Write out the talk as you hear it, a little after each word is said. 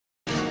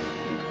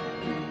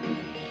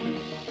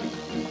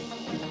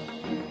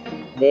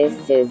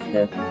This is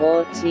the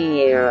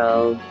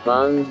 40-Year-Old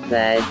Bond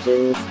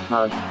Virgins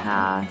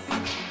podcast.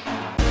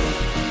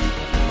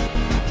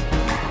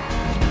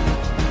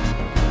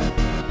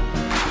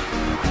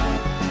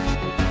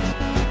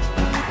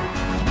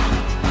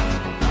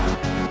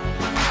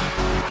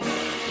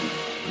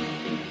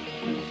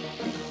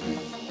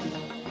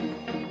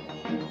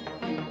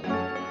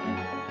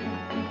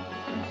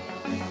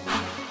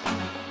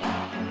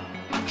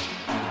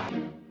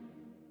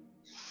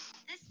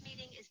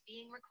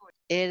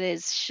 It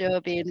is sure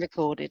being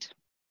recorded.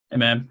 Hey,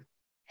 man.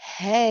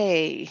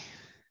 Hey.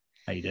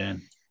 How you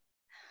doing?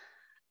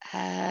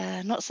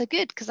 Not so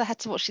good because I had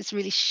to watch this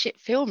really shit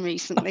film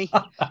recently.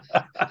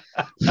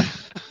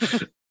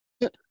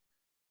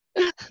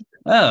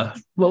 Oh,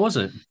 what was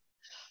it?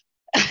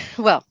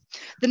 Well,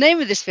 the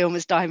name of this film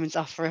is Diamonds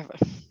Are Forever.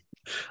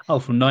 Oh,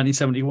 from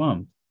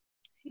 1971.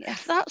 Yeah,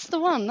 that's the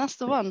one. That's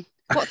the one.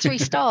 Got 3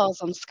 stars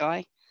on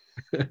Sky.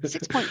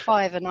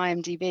 6.5 on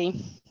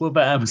IMDb. What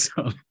about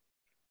Amazon?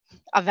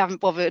 I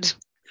haven't bothered.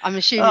 I'm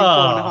assuming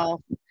 4.5.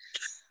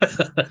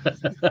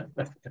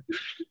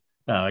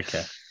 Oh,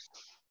 okay.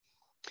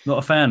 Not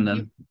a fan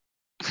then.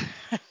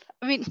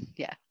 I mean,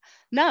 yeah.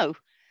 No.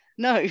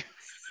 Is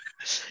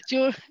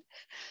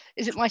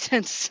it my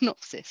turn to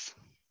synopsis?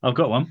 I've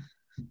got one.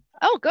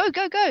 Oh, go.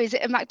 Is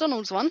it a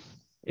McDonald's one?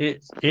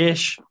 It's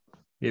ish.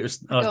 It was.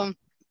 Go on.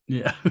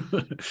 Yeah.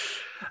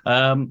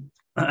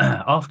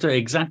 After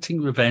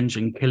exacting revenge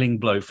and killing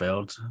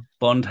Blofeld,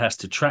 Bond has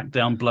to track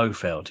down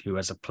Blofeld, who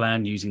has a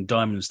plan using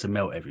diamonds to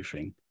melt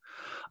everything.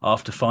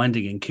 After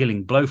finding and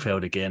killing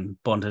Blofeld again,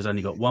 Bond has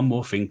only got one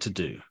more thing to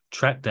do: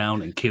 track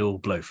down and kill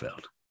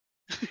Blofeld.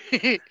 You're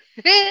good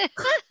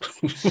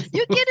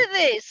at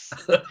this.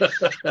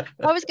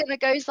 I was going to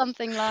go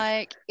something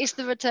like, it's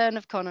the return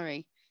of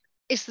Connery.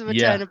 It's the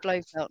return of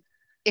Blofeld.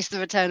 It's the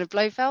return of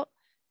Blofeld.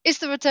 It's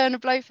the return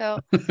of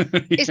Blofeld.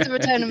 It's the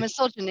return of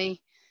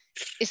misogyny.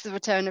 It's the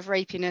return of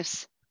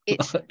rapiness.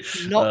 It's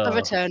not the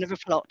return of a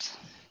plot.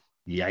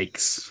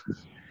 Yikes.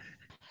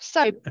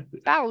 So,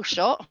 Barrel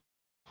Shot.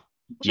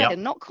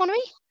 Not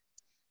Connery?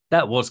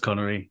 That was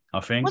Connery, I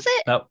think. Was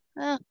it?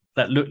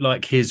 That looked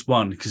like his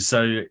one, because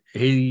so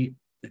he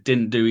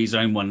didn't do his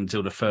own one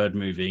until the 3rd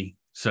movie.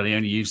 So he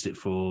only used it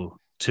for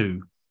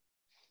 2,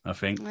 I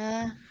think.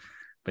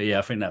 But yeah,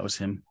 I think that was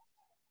him.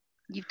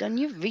 You've done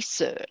your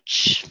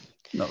research.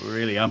 Not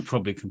really. I'm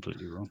probably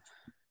completely wrong.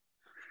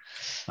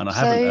 And I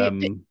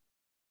haven't.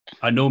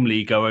 I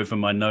normally go over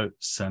my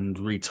notes and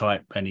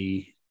retype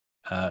any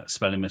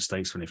spelling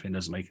mistakes when anything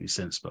doesn't make any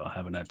sense, but I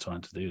haven't had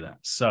time to do that.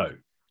 So,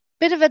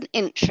 bit of an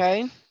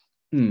intro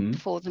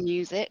for the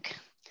music.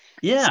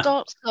 Yeah. It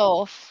starts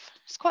off.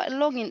 It's quite a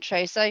long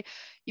intro. So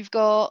you've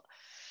got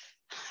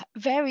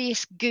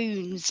various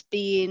goons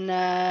being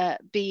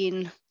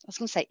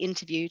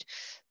interviewed,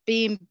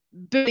 being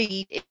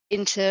bullied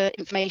into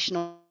information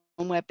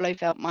on where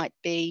Blofeld might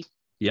be.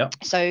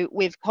 Yep. So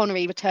with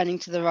Connery returning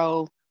to the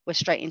role, we're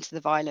straight into the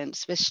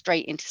violence. We're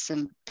straight into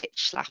some bitch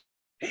slap.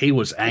 He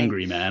was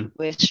angry, man.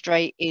 We're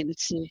straight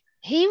into.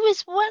 He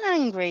was well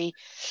angry.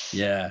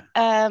 Yeah.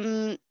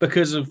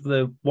 Because of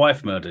the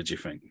wife murder, do you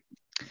think?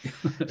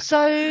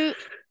 So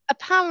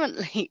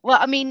apparently, well,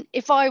 I mean,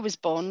 if I was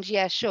Bond,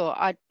 yeah, sure,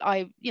 I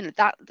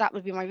that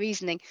would be my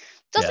reasoning.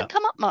 Doesn't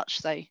come up much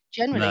though,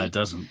 generally. No, it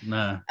doesn't.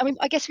 No. I mean,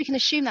 I guess we can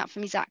assume that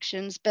from his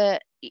actions,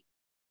 but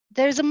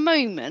there's a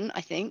moment,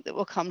 I think, that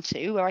we'll come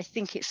to where I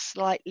think it's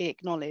slightly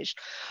acknowledged.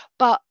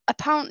 But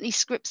apparently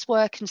scripts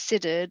were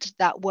considered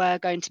that were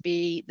going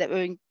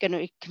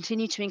to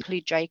continue to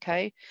include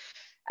Draco.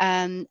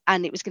 And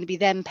it was going to be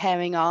them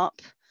pairing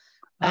up.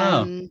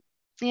 Yeah.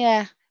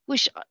 I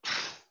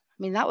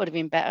mean, that would have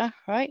been better,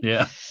 right?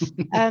 Yeah.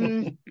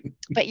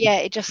 But yeah,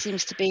 it just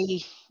seems to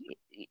be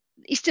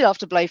he's still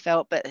after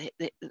Blofeld, but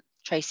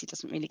Tracy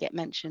doesn't really get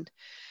mentioned.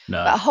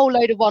 No. But a whole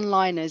load of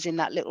one-liners in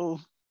that little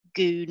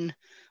goon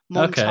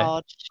montage.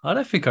 Okay. I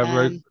don't think I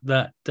wrote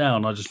that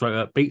down. I just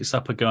wrote beats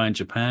up a guy in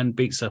Japan,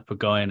 beats up a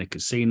guy in a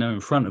casino in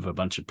front of a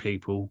bunch of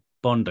people.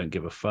 Bond don't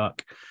give a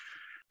fuck.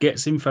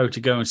 Gets info to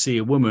go and see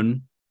a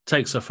woman,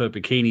 takes off her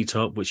bikini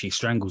top, which he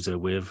strangles her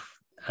with,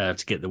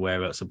 to get the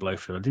whereabouts of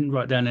Blofeld. I didn't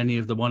write down any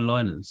of the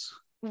one-liners.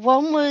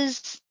 One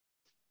was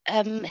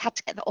had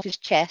to get that off his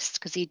chest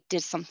because he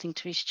did something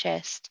to his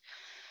chest.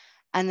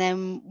 And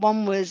then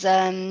one was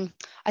I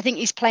think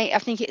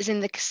it is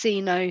in the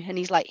casino and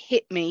he's like,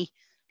 hit me.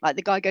 Like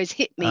the guy goes,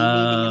 hit me,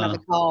 meaning another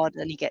card,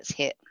 and he gets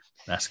hit.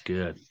 That's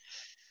good.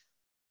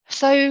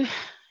 So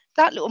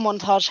that little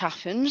montage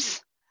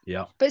happens.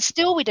 Yeah. But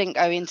still we didn't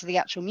go into the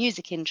actual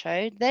music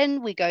intro.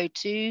 Then we go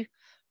to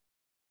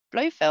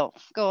Blofeld.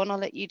 Go on, I'll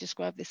let you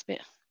describe this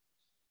bit.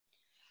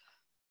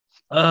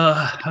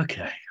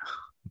 Okay.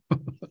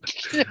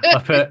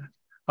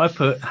 I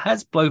put,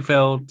 has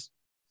Blofeld,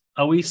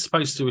 are we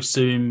supposed to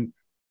assume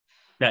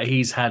that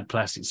he's had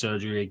plastic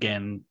surgery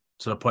again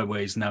to the point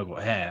where he's now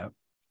got hair?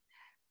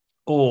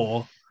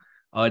 Or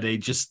are they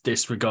just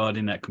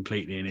disregarding that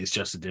completely and it's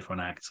just a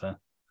different actor?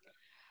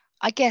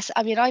 I guess,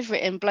 I mean, I've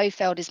written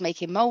Blofeld is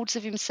making molds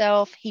of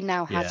himself. He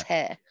now has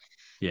hair.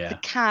 Yeah. The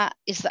cat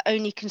is the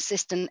only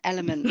consistent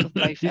element of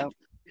Blofeld.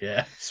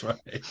 Yeah, that's right.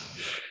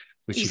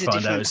 Which He's you a find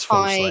out different is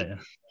false height. later.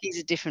 He's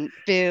a different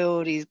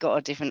build. He's got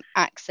a different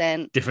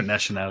accent. Different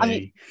nationality. I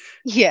mean,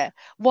 yeah.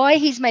 Why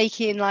he's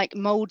making like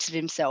molds of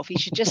himself? He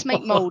should just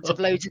make molds of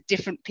loads of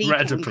different people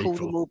Random and call them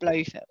people. all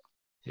Blofeld.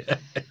 Yeah.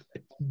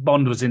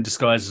 Bond was in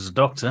disguise as a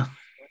doctor.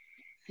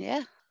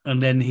 Yeah.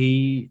 And then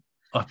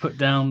I put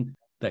down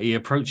that he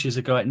approaches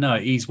a guy. No,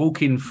 he's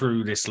walking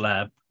through this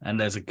lab and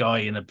there's a guy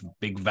in a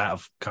big vat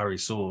of curry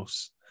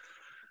sauce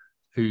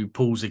who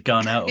pulls a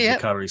gun out of the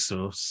curry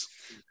sauce.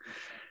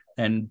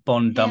 And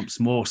Bond dumps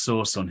more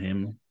sauce on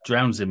him,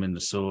 drowns him in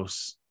the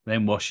sauce,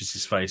 then washes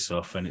his face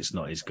off, and it's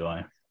not his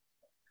guy.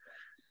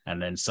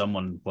 And then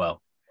someone,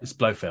 well, it's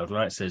Blofeld,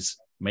 right? It says,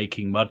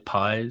 making mud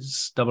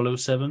pies,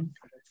 007.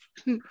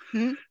 What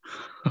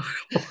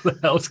the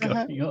hell's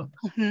going on?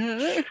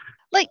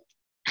 Like,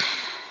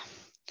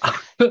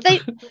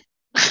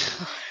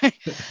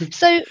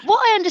 so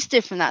what I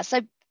understood from that,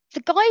 so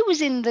the guy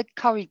was in the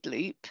curry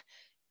gloop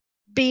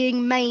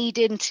being made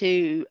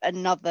into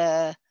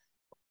another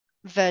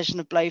version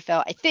of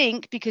Blofeld, I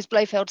think, because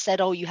Blofeld said,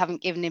 oh, you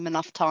haven't given him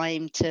enough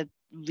time to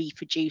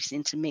reproduce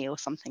into me or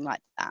something like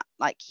that.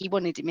 Like, he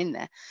wanted him in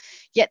there.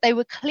 Yet they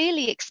were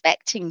clearly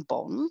expecting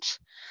Bond.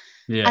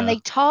 Yeah. And they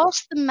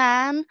tasked the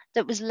man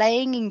that was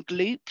laying in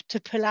gloop to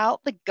pull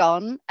out the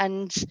gun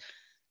and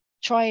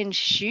try and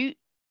shoot.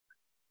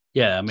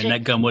 Yeah, I mean,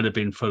 that gun would have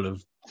been full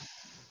of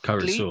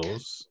curry gloop.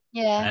 sauce.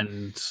 Yeah.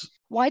 And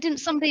why didn't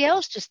somebody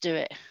else just do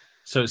it?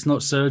 So it's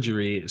not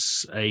surgery,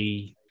 it's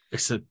a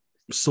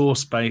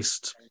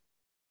sauce-based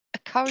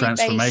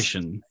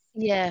transformation.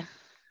 Yeah.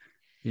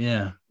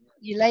 Yeah.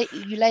 You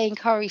lay in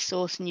curry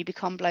sauce and you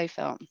become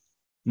Blofeld.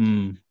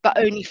 Mm. But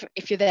only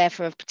if you're there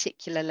for a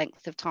particular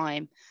length of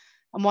time.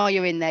 And while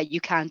you're in there, you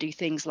can do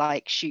things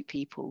like shoot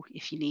people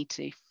if you need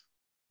to.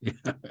 Yeah.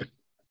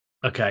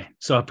 Okay,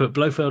 so I put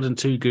Blofeld and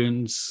two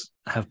goons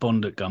have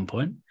Bond at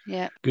gunpoint.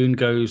 Yeah. Goon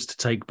goes to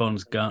take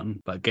Bond's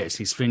gun, but gets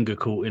his finger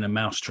caught in a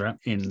mousetrap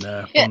in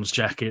Bond's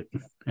jacket,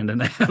 and then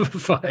they have a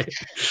fight.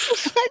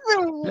 It's like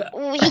the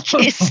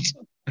weakest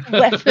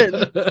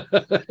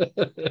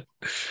weapon.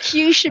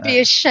 Q should be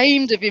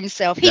ashamed of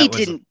himself. He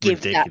didn't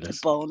give that to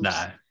Bond.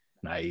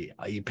 No,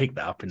 you picked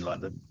that up in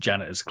like the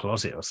janitor's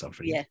closet or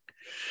something. Yeah.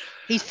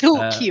 He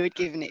thought Q had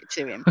given it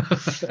to him,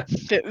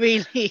 but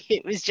really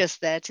it was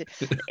just there to.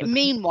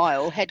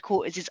 Meanwhile,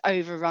 headquarters is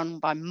overrun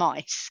by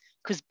mice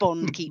because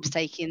Bond keeps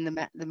taking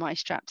the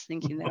mice traps,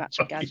 thinking they're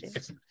actual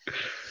gadgets.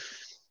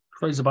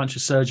 Throws a bunch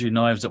of surgery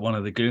knives at one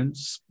of the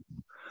goons.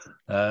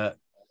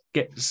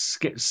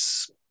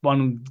 Gets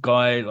one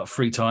guy like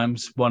 3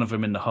 times. One of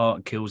them in the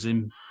heart, kills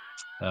him.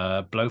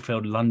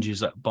 Blofeld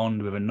lunges at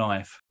Bond with a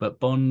knife, but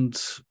Bond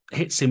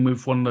hits him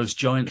with one of those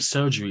giant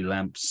surgery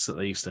lamps that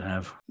they used to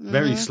have,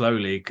 very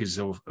slowly, because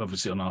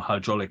obviously on a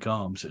hydraulic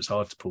arm, so it's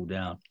hard to pull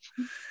down.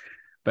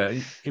 But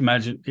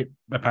imagine it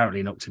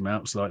apparently knocked him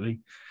out slightly.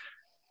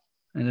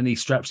 And then he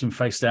straps him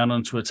face down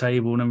onto a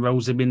table and then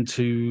rolls him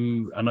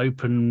into an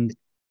open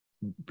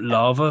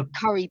lava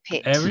curry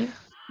pit area.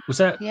 Was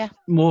that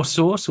more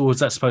sauce, or was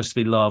that supposed to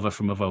be lava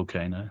from a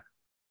volcano?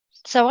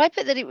 So I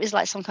put that it was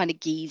like some kind of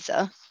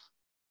geyser.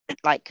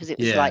 Like, because it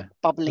was like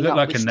bubbling up. It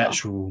looked like a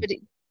natural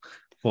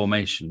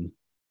formation.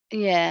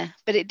 Yeah,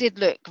 but it did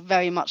look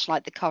very much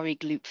like the curry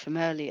gloop from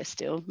earlier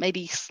still,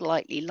 maybe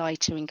slightly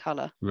lighter in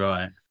colour.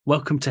 Right.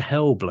 Welcome to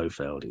hell,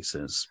 Blofeld, he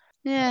says.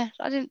 Yeah,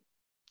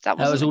 that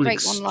was all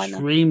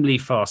extremely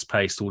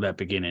fast-paced, all that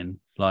beginning.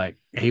 Like,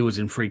 he was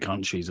in 3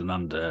 countries in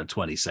under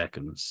 20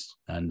 seconds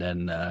and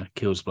then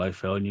kills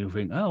Blofeld, and you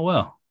think, oh,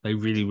 well, they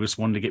really just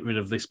wanted to get rid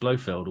of this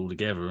Blofeld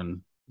altogether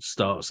and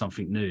start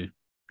something new.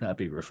 That'd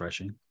be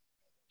refreshing.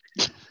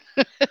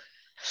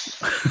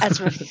 As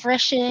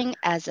refreshing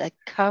as a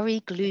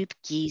curry gloop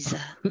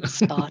geyser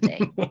spa day.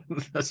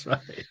 That's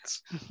right.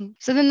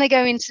 So then they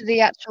go into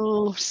the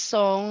actual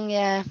song.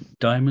 Yeah,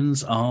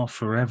 Diamonds Are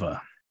Forever.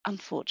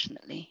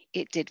 Unfortunately,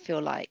 it did feel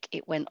like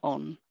it went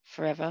on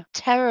forever.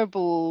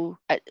 Terrible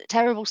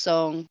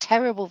song,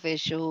 terrible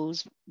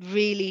visuals.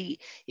 Really,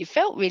 it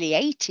felt really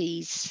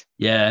 80s.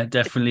 Yeah,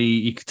 definitely.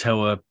 You could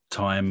tell a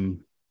time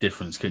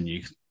difference, couldn't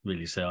you?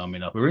 Really say. I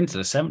mean, we're into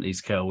the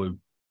 70s, Kel.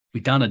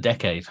 We've done a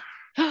decade.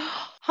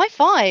 High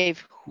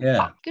five.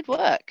 Yeah. Good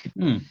work.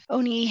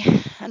 Only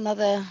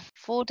another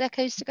 4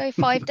 decades to go,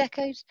 5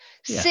 decades,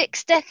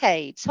 6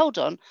 decades. Hold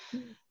on.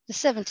 The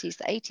 70s,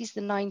 the 80s,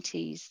 the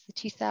 90s, the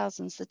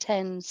 2000s, the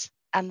 10s,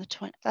 and the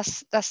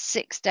 20s. That's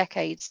 6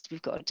 decades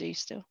we've got to do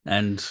still.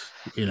 And,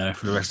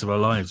 for the rest of our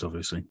lives,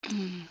 obviously.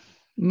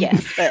 Yeah,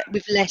 but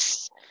with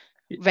less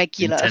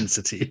regular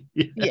intensity.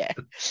 Yeah.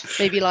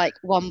 Maybe like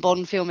one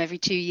Bond film every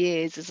 2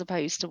 years as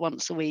opposed to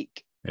once a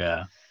week.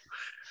 Yeah.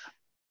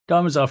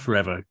 Diamonds Are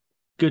Forever.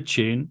 Good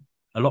tune.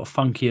 A lot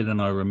funkier than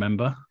I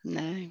remember.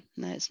 No,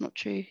 it's not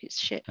true. It's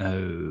shit.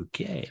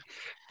 Okay.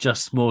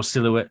 Just more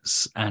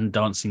silhouettes and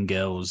dancing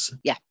girls.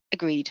 Yeah,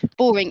 agreed.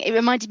 Boring. It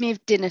reminded me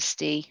of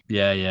Dynasty.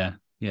 Yeah.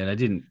 They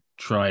didn't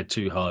try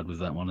too hard with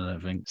that one, I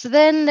don't think. So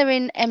then they're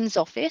in M's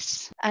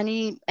office,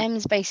 and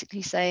M's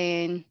basically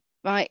saying,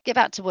 right, get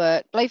back to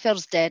work.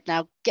 Blofeld's dead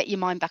now. Get your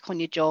mind back on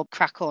your job.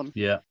 Crack on.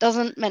 Yeah.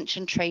 Doesn't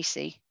mention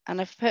Tracy. And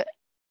I've put,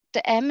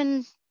 do Em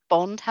and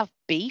Bond have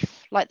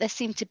beef? Like there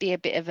seemed to be a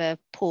bit of a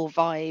poor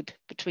vibe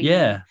between them.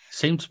 Yeah,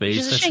 seemed to be, Which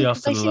is a especially shame, 'cause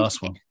after they the seem to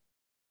last be- one.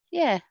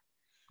 Yeah,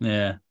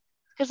 Yeah.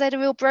 because they had a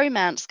real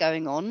bromance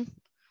going on.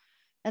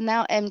 And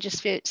now Em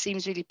just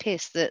seems really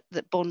pissed that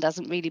Bond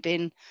hasn't really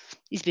been,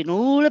 he's been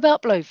all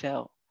about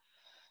Blofeld.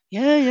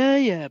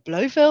 Yeah.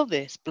 Blofeld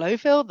this,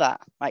 Blofeld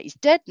that. Right, he's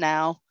dead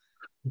now.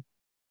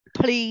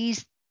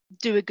 Please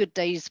do a good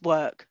day's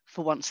work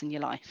for once in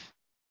your life.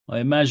 I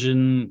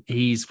imagine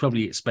he's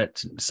probably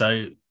expecting.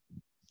 So,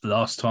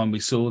 last time we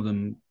saw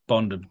them,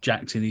 Bond had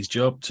jacked in his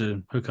job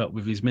to hook up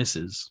with his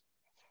missus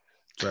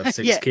to have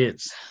 6 Yeah.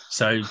 kids.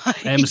 So,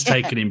 Em's Yeah.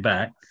 taken him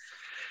back.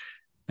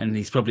 And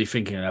he's probably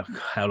thinking, oh,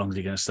 how long is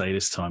he going to stay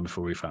this time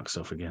before he fucks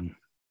off again?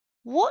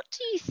 What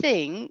do you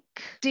think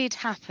did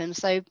happen?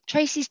 So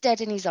Tracy's dead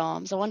in his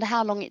arms. I wonder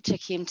how long it took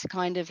him to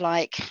kind of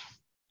like,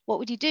 what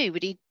would he do?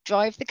 Would he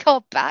drive the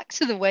car back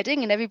to the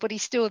wedding and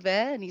everybody's still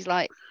there? And he's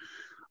like,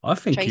 I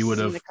think he Tracy's would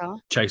in have the car.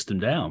 chased him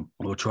down,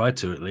 or tried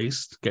to at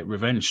least get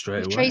revenge straight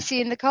With away.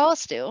 Tracy in the car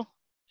still?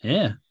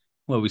 Yeah.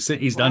 Well,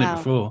 he's done it Wow.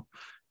 before.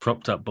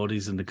 Propped up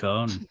bodies in the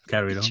car and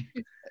carried on.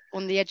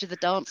 On the edge of the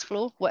dance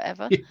floor,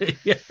 whatever.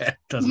 Yeah,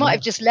 He might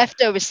have just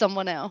left her with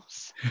someone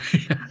else.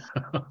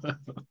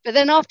 But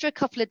then after a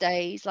couple of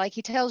days, like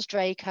he tells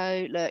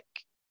Draco, look,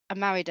 I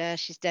married her,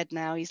 she's dead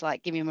now. He's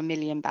like, give me my $1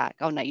 million back.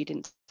 Oh no, you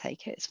didn't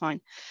take it, it's fine.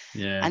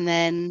 Yeah. And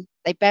then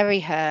they bury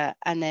her,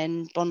 and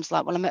then Bond's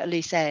like, well, I'm at a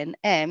loose end.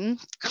 I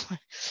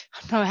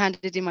know I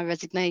handed in my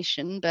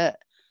resignation, but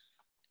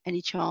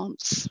any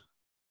chance?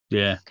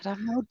 Yeah. Could I have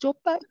my old job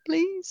back,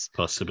 please?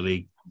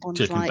 Possibly Bond's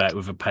took him like, back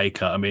with a pay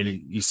cut. I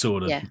mean, you saw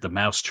the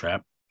mouse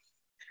trap.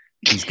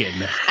 He's getting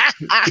the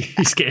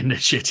he's getting the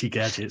shitty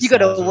gadgets. you got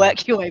to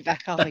work your way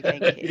back up again,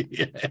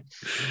 kid.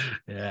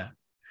 Yeah.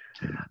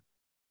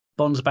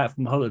 Bond's back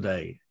from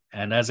holiday,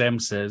 and as Em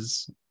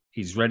says,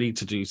 he's ready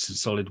to do some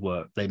solid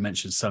work. They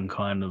mentioned some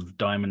kind of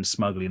diamond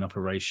smuggling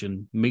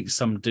operation. Meets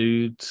some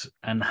dude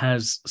and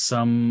has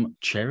some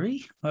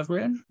cherry. I've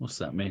written. What's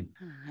that mean?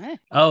 I don't know.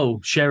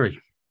 Oh,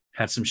 sherry.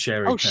 Had some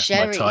sherry. Oh, That's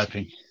sherry. my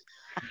typing.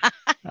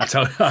 I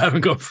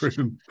haven't got through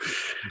and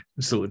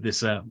sorted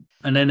this out.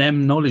 And then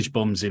M knowledge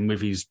bombs him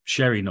with his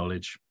sherry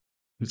knowledge.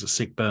 It's a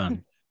sick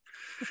burn.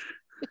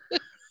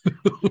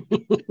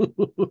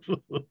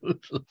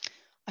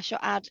 I shall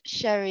add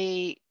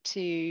sherry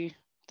to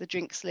the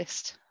drinks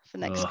list for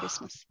next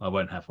Christmas. I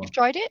won't have one. You've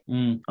tried it?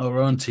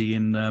 Our auntie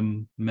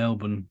in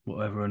Melbourne,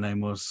 whatever her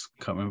name was,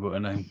 can't remember what her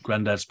name.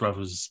 Granddad's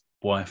brother's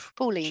wife.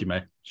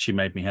 Pauline. She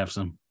made me have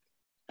some.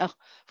 Oh,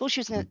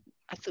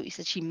 I thought you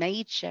said she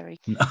made sherry.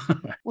 No.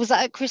 Was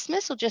that at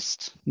Christmas or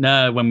just?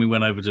 No, when we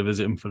went over to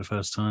visit him for the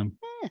first time.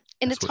 Yeah.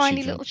 In That's a what she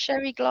tiny drank. little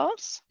sherry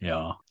glass? Yeah,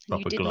 And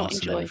you proper did not glass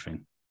and enjoy?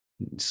 everything.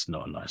 It's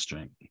not a nice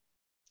drink.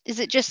 Is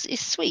it just,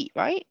 it's sweet,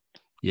 right?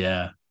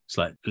 Yeah, it's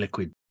like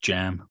liquid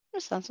jam.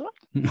 That sounds all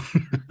right.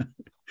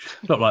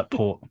 Not like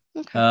port.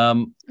 Okay.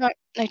 Right,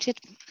 noted.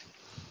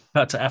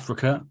 Back to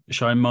Africa.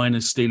 Shy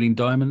miners stealing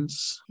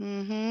diamonds.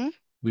 Mm-hmm.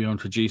 We are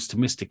introduced to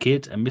Mr.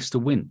 Kidd and Mr.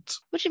 Wint.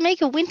 What do you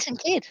make of Winton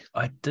Kid?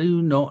 I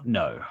do not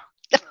know.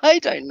 I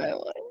don't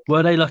know.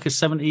 Were they like a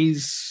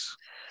 70s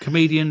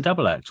comedian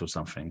double act or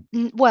something?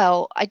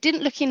 Well, I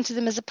didn't look into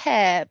them as a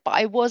pair, but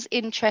I was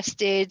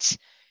interested.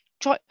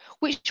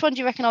 Which one do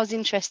you reckon I was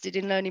interested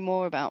in learning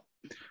more about?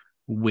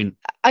 Wint.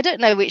 I don't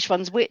know which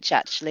one's which,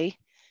 actually.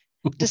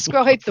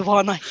 Describe the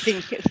one I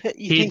think that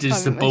you Kidd think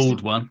is the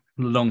bald one,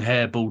 the long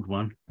hair bald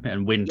one,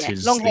 and Wint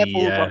is long hair,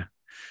 bald the one.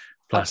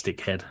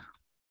 plastic head.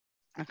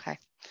 Okay.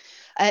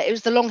 It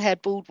was the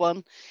long-haired bald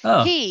one.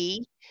 Oh,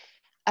 He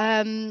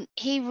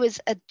was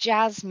a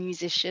jazz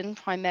musician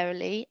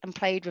primarily and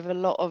played with a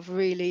lot of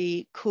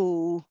really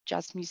cool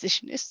jazz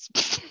musicians.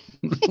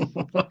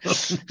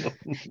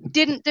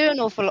 Didn't do an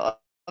awful lot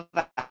of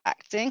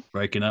acting.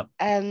 breaking up.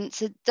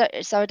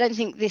 So I don't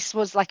think this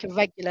was like a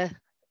regular.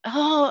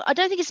 Oh, I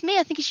don't think it's me.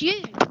 I think it's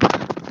you.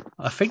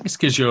 I think it's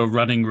because you're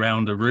running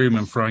around a room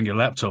and throwing your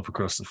laptop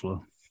across the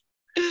floor.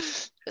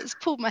 It's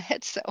pulled my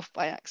headset off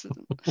by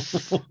accident.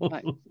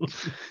 Right.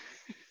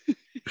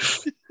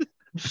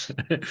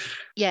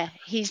 Yeah,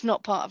 he's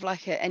not part of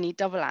like any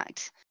double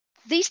act.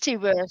 These two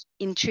were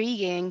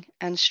intriguing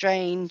and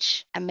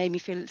strange and made me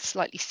feel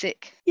slightly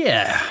sick.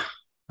 Yeah.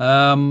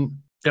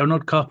 They're an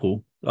odd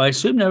couple. I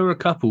assume they were a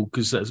couple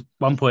because at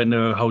one point they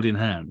were holding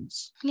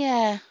hands.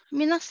 Yeah, I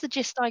mean that's the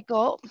gist I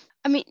got.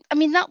 I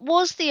mean that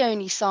was the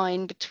only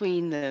sign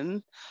between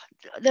them.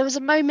 There was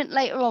a moment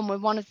later on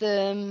when one of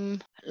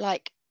them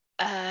like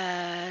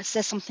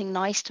says something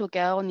nice to a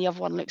girl and the other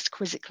one looks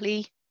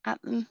quizzically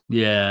at them.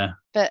 Yeah.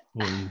 But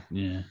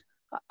yeah.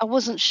 I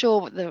wasn't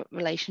sure what the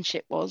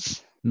relationship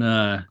was.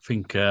 No, I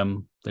think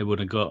they would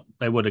have got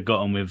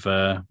on with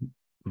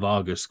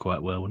Vargas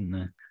quite well, wouldn't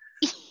they?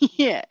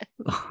 Yeah.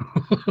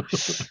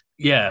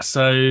 Yeah,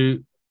 so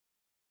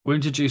we're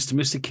introduced to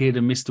Mr. Kidd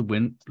and Mr.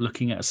 Wint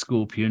looking at a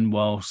scorpion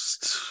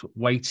whilst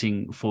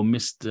waiting for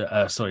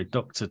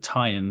Dr.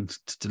 Tyan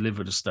to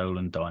deliver the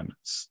stolen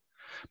diamonds.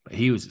 but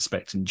he was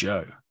expecting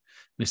Joe.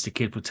 Mr.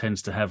 Kidd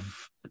pretends to have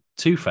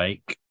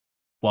toothache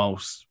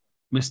whilst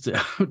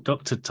Mr.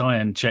 Dr.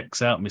 Tyan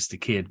checks out Mr.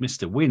 Kidd.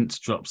 Mr. Wint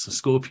drops a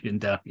scorpion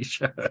down his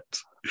shirt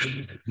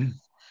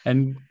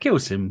and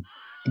kills him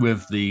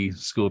with the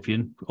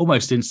scorpion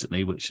almost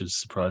instantly, which is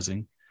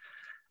surprising.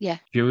 Yeah.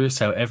 Furious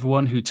how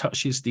everyone who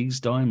touches these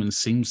diamonds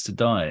seems to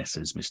die,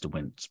 says Mr.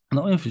 Wint. I'm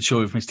not even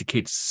sure if Mr.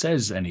 Kidd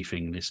says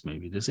anything in this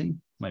movie, does he?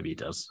 Maybe he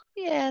does.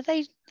 Yeah,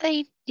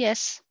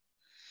 yes,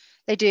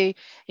 they do.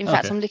 In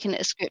fact, Okay. I'm looking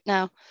at a script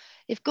now.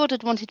 If God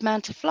had wanted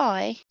man to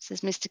fly,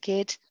 says Mr.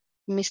 Kidd,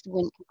 Mr.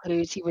 Wint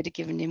concludes he would have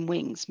given him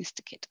wings,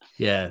 Mr. Kidd.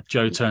 Yeah,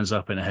 Joe turns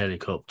up in a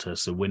helicopter,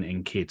 so Wint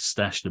and Kidd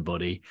stash the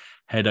body,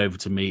 head over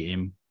to meet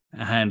him,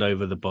 hand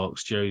over the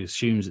box. Joe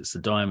assumes it's the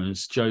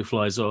diamonds. Joe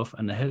flies off,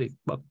 and the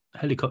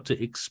helicopter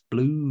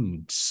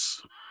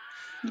explodes.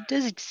 It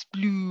does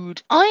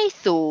explode. I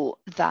thought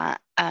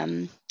that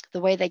the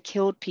way they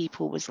killed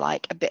people was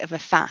like a bit of a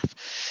faff.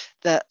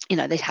 That, you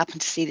know, they happened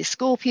to see the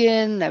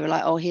scorpion. They were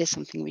like, "Oh, here's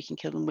something we can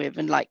kill them with,"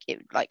 and like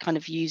it, like kind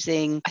of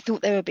using. I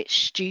thought they were a bit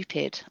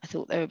stupid. I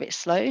thought they were a bit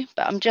slow.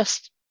 But I'm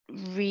just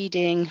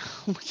reading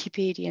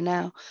Wikipedia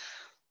now.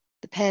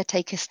 The pair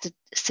take a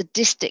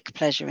sadistic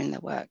pleasure in their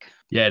work.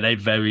 Yeah, they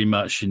very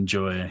much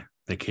enjoy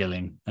the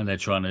killing, and they're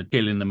trying to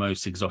kill in the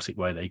most exotic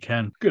way they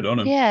can. Good on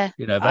them. Yeah,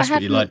 You know, that's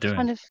what you like doing.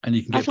 Kind of, and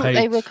you can I get thought paid.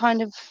 they were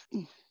kind of.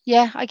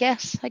 Yeah, I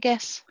guess.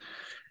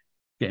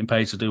 Getting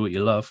paid to do what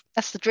you love.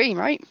 That's the dream,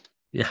 right?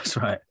 Yeah, that's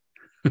right.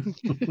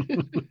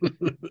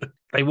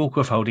 They walk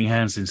off holding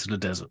hands into the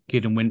desert.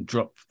 Kidd and Wint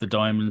drop the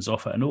diamonds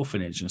off at an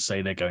orphanage and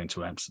say they're going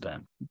to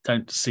Amsterdam.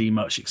 Don't see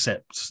much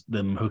except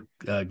them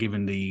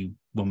giving the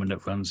woman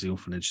that runs the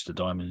orphanage the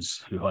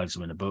diamonds, who hides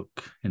them in a book,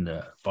 in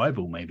the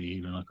Bible, maybe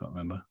even, I can't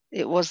remember.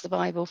 It was the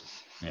Bible.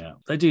 Yeah,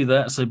 they do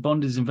that. So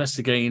Bond is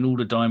investigating all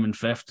the diamond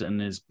theft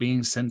and is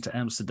being sent to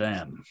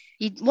Amsterdam.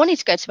 He wanted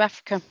to go to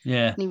Africa.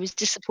 Yeah. And he was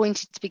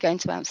disappointed to be going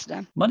to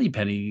Amsterdam.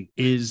 Moneypenny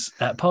is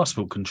at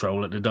passport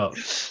control at the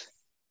docks.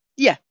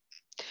 Yeah.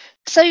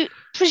 So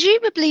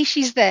presumably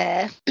she's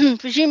there.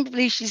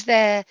 Presumably she's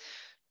there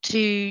to,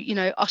 you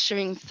know,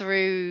 ushering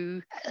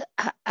through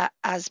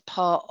as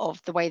part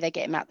of the way they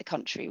get him out the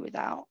country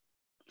without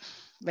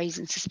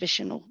raising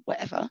suspicion or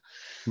whatever.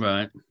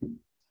 Right.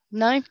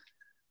 No?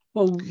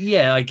 Well,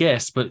 yeah, I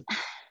guess, but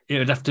it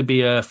would have to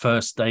be her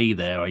first day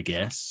there, I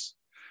guess.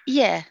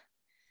 Yeah.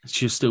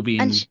 She'll still be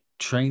in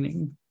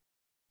training.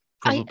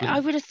 I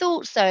would have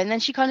thought so. And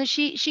then she kind of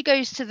she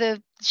goes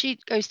to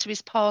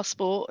his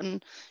passport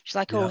and she's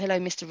like, "Oh, hello,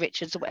 Mr.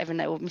 Richards," or whatever,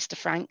 or Mr.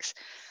 Franks.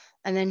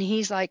 And then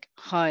he's like,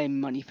 "Hi,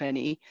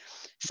 Moneypenny."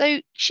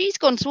 So she's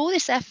gone to all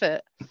this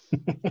effort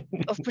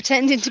of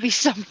pretending to be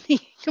somebody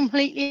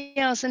completely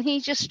else, and he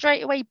just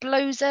straight away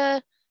blows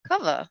her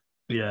cover.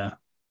 Yeah.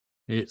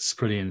 It's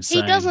pretty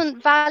insane. He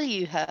doesn't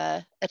value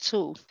her at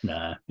all.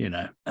 Nah, you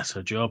know, that's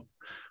her job.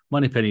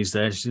 Moneypenny's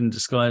there. She's in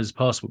disguise as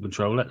passport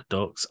control at the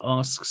docks,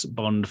 asks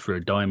Bond for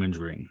a diamond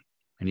ring,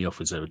 and he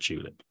offers her a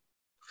tulip.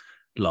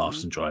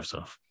 Laughs and drives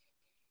off.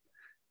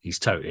 He's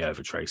totally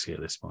over Tracy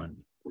at this point.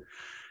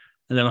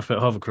 And then off at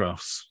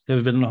hovercrafts. You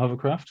ever been on a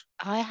hovercraft?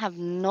 I have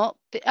not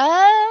been.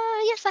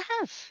 Yes, I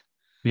have.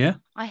 Yeah?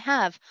 I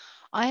have.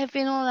 I have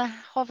been on a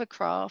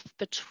hovercraft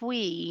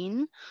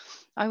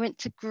I went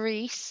to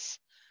Greece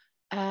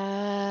when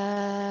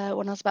I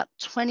was about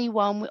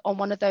 21 on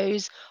one of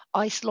those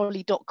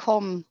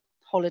icelolly.com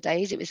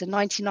holidays. It was a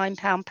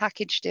 £99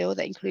 package deal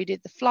that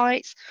included the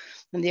flights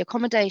and the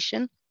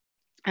accommodation,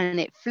 and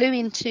it flew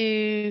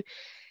into,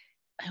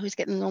 I always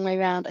get them the wrong way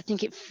around, I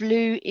think it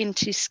flew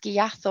into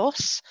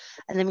Skiathos,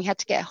 and then we had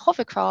to get a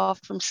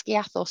hovercraft from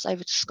Skiathos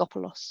over to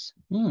Skopelos.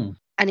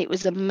 And it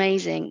was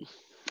amazing,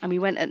 and we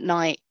went at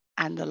night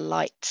and the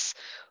lights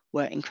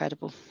were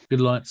incredible. Good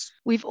lights.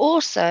 We've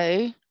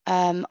also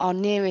our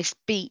nearest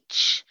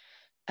beach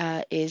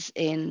is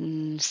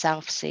in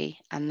Southsea,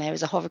 and there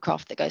is a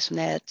hovercraft that goes from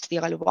there to the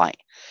Isle of Wight.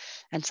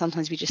 And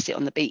sometimes we just sit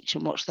on the beach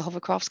and watch the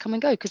hovercrafts come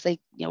and go, because they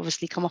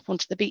obviously come up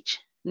onto the beach,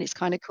 and it's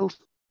kind of cool.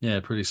 Yeah,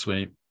 pretty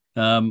sweet.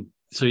 So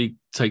he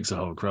takes a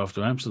hovercraft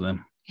to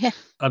Amsterdam. Yeah.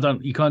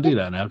 You can't do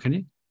that now, can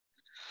you?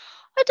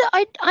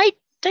 I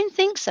don't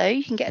think so.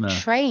 You can get a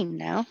train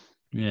now.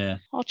 Yeah.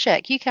 I'll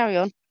check. You carry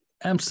on.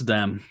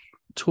 Amsterdam.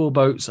 Tour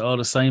boats are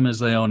the same as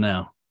they are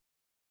now.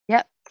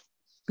 Yep.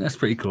 That's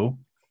pretty cool.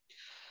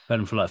 Had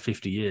them for like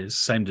 50 years.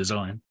 Same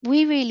design.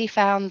 We really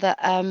found that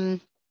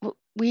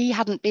we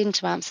hadn't been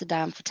to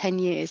Amsterdam for 10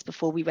 years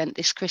before we went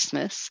this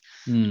Christmas.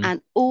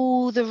 And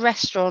all the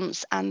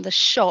restaurants and the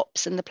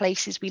shops and the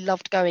places we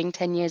loved going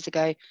 10 years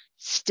ago,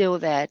 still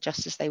there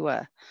just as they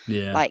were.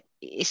 Yeah. Like,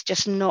 it's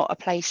just not a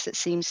place that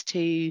seems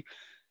to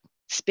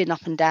spin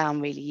up and down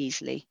really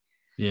easily.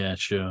 Yeah,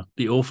 sure.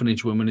 The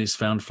orphanage woman is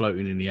found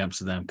floating in the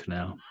Amsterdam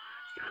Canal.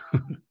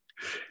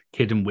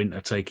 Kidd and Wint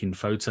are taking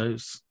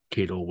photos.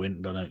 Kidd or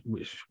Wint, I don't know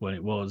which one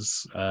it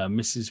was.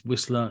 Mrs.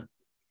 Whistler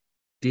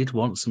did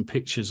want some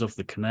pictures of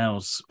the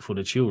canals for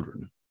the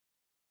children.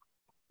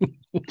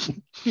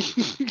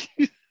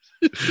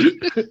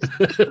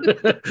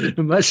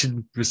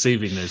 Imagine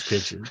receiving those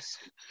pictures.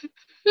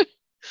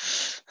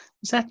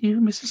 Is that you,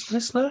 Mrs.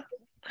 Whistler?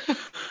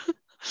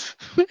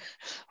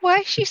 Why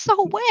is she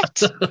so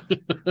wet?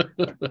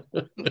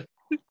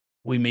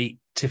 We meet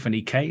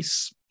Tiffany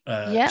Case.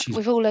 Yeah,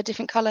 with all her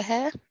different colour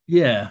hair.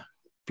 Yeah,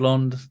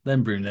 blonde,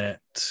 then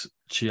brunette.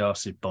 She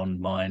asks if Bond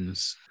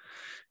minds.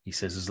 He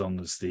says as long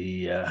as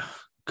the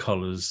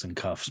collars and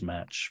cuffs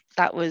match.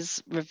 That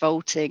was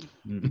revolting.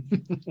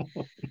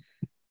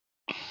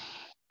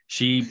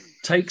 She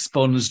takes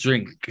Bond's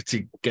drink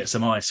to get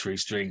some ice for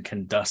his drink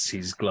and dusts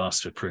his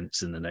glass for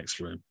prints in the next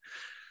room.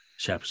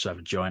 She happens to have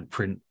a giant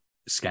print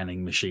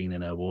scanning machine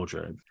in her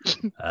wardrobe,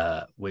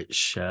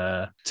 which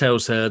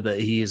tells her that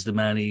he is the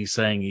man he's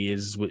saying he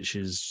is, which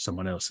is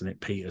someone else in it,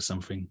 Peter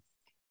something.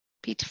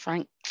 Peter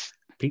Franks.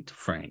 Peter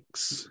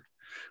Franks.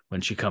 When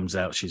she comes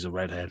out, she's a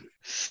redhead.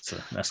 So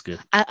that's good.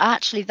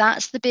 Actually,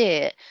 that's the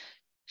bit.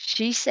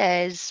 She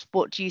says,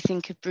 "What do you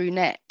think of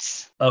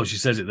brunettes?" Oh, she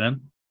says it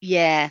then?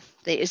 Yeah,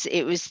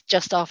 it was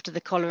just after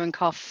the collar and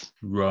cuff.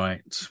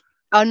 Right.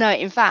 Oh, no,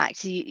 in fact,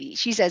 she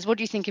says, "What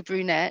do you think of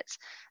brunettes?"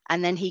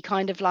 And then he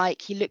kind of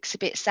like, he looks a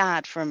bit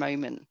sad for a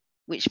moment,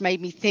 which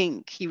made me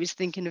think he was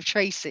thinking of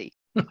Tracy.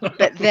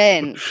 But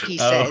then he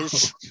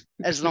says,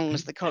 as long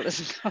as the collars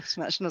and cuffs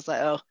match. And I was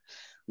like, oh,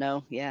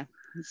 no, yeah.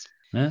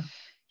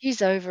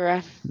 He's over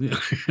her.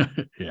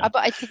 Yeah.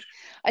 But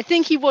I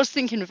think he was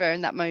thinking of her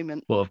in that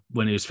moment. Well,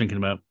 when he was thinking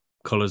about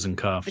collars and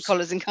cuffs. The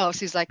collars and cuffs.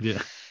 He's like,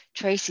 yeah.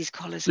 Tracy's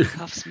collars and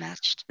cuffs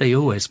matched. They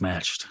always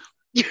matched.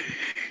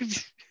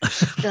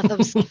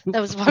 that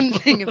was one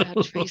thing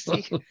about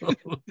Tracy.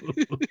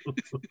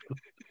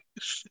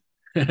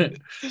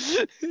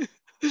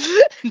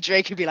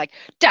 Drake would be like,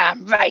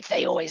 damn right,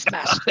 they always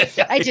match.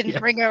 I didn't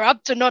bring her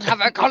up to not have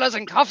her collars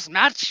and cuffs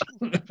match.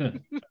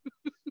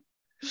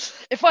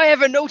 If I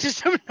ever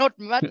noticed them not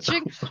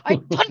matching,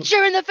 I'd punch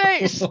her in the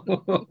face.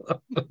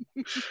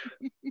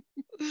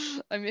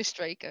 I miss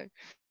Draco.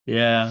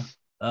 Yeah.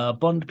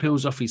 Bond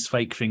peels off his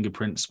fake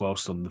fingerprints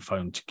whilst on the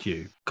phone to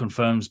Q.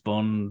 Confirms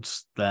Bond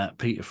that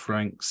Peter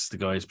Franks, the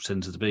guy he's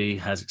pretended to be,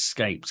 has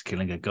escaped,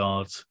 killing a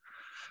guard.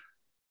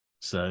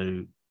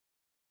 So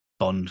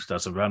Bond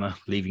does a runner,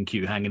 leaving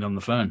Q hanging on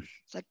the phone.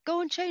 It's like,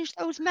 go and change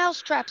those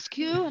mouse traps,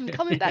 Q. I'm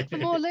coming back for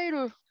more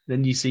later.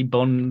 Then you see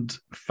Bond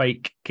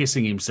fake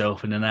kissing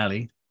himself in an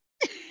alley.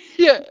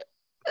 Yeah.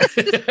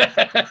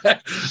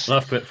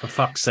 Laugh, but for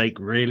fuck's sake,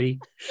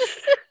 really?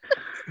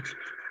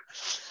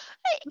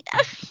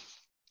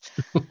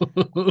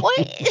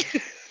 What?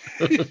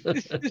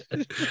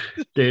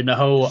 Doing the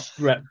whole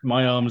wrap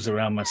my arms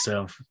around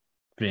myself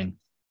thing.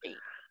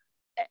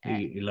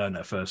 You learn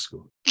at first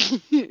school.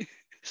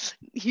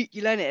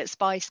 You learn it at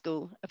spy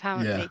school,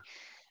 apparently.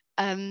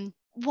 Yeah.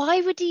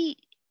 Why would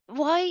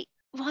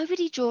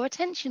he draw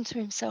attention to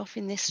himself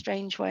in this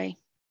strange way?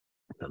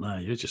 I don't know.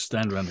 You'd just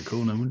stand around the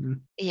corner, wouldn't you?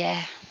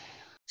 Yeah.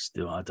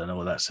 Still, I don't know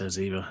what that says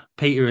either.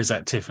 Peter is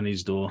at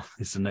Tiffany's door.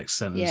 Is the next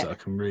sentence that I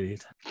can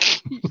read.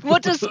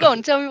 What does go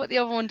on? Tell me what the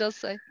other one does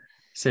say. It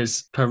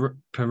says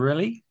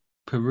Pirelli.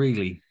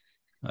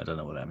 I don't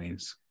know what that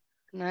means.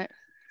 No.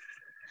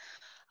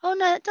 Oh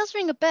no, it does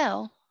ring a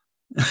bell.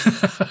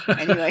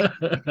 Anyway,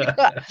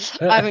 I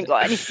haven't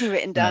got anything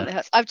written down.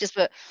 No. I've just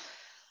put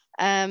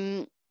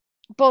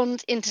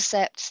Bond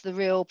intercepts the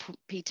real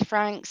Peter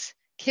Franks,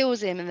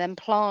 kills him, and then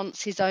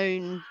plants his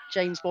own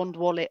James Bond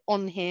wallet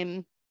on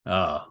him.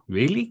 Oh,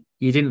 really?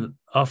 You didn't?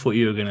 I thought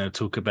you were going to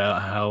talk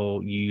about how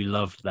you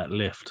loved that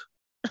lift.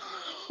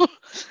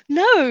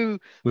 No.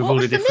 With what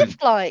was the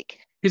lift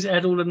like? Because it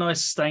had all the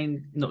nice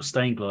not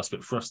stained glass,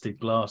 but frosted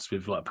glass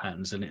with like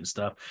patterns in it and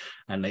stuff.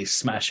 And they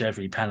smash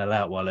every panel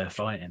out while they're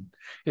fighting.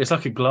 It's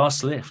like a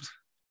glass lift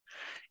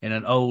in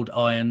an old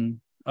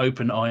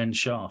open iron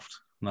shaft.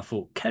 And I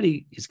thought,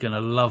 Kelly is going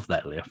to love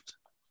that lift.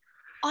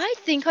 I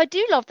think I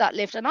do love that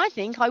lift, and I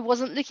think I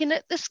wasn't looking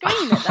at the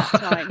screen at that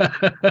time.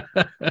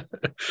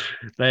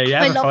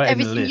 I love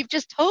everything you've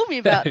just told me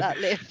about that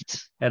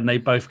lift. And they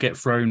both get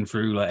thrown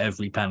through like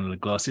every panel of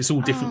glass. It's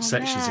all different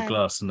sections of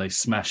glass, and they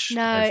smash.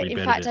 No, every in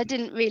bit fact, of it. I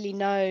didn't really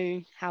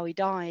know how he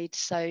died.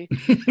 So,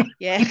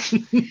 yeah,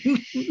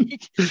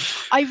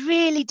 I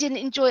really didn't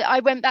enjoy it. I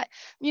went back,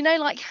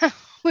 like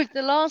with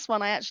the last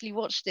one, I actually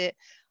watched it.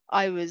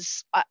 I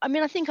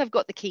think I've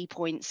got the key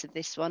points of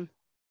this one.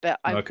 But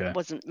I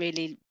wasn't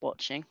really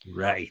watching.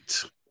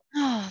 Right.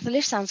 Oh, the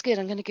lift sounds good.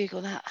 I'm going to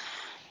Google that.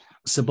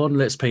 So Bond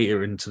lets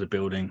Peter into the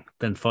building,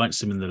 then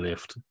fights him in the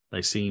lift.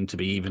 They seem to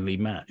be evenly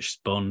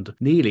matched. Bond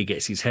nearly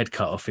gets his head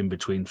cut off in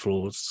between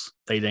floors.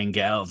 They then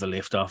get out of the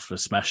lift after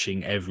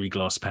smashing every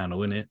glass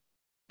panel in it.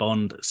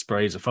 Bond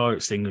sprays a fire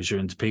extinguisher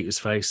into Peter's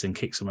face and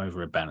kicks him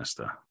over a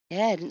banister.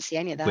 Yeah, I didn't see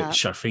any of that.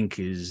 Which I think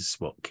is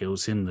what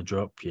kills him, the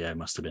drop. Yeah, it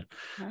must have been.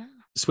 Oh.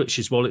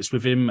 Switches wallets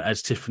with him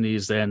as Tiffany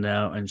is there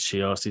now, and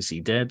she asks, is he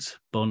dead?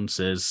 Bond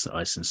says,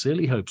 I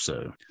sincerely hope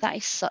so. That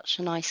is such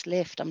a nice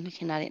lift. I'm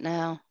looking at it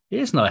now. It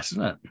is nice,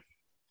 isn't it?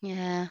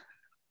 Yeah.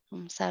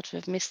 I'm sad to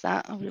have missed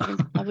that.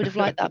 I would have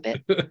liked that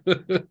bit.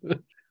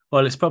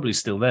 Well, it's probably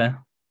still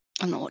there.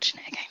 I'm not watching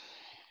it again.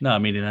 No, I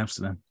mean in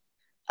Amsterdam.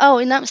 Oh,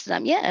 in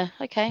Amsterdam. Yeah.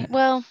 Okay. Yeah.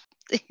 Well,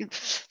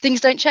 things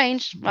don't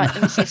change. Right.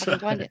 Let me see if I can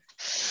find it.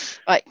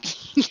 Right.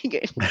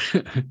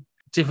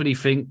 Tiffany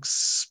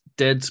thinks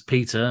dead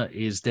Peter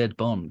is dead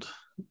Bond.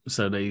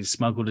 So they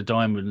smuggle the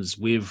diamonds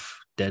with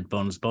dead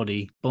Bond's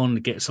body.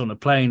 Bond gets on a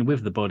plane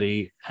with the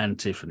body and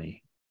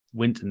Tiffany.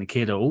 Wint and the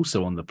kid are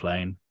also on the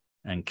plane,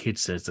 and Kid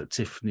says that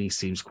Tiffany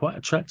seems quite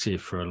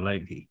attractive for a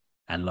lady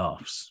and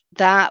laughs.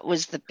 That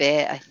was the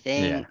bit, I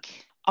think. Yeah.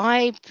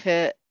 I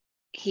put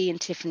he and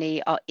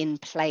Tiffany are in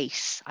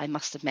place. I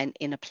must have meant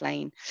in a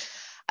plane.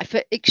 I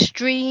put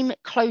extreme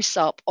close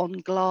up on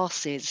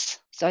glasses.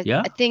 So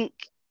I think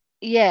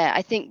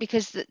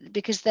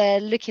because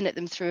they're looking at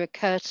them through a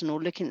curtain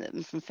or looking at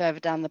them from further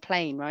down the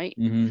plane, right?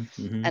 And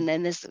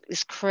then there's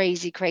this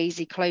crazy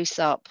close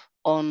up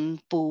on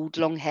bald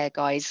long hair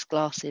guy's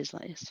glasses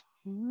like this.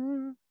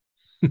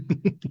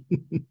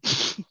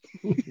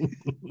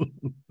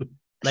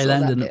 They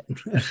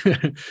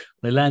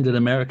land in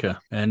America,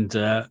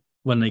 and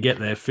when they get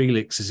there,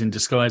 Felix is in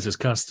disguise as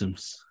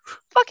customs.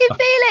 Fucking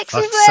Felix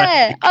is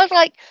there. I was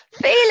like,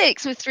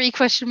 Felix with 3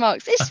 question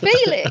marks. It's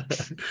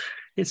Felix.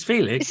 It's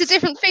Felix. It's a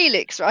different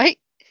Felix, right?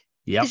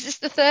 Yep. Is this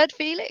the third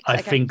Felix? I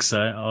think so.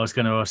 I was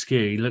going to ask you.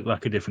 He looked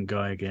like a different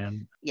guy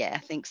again. Yeah, I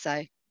think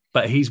so.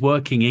 But he's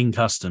working in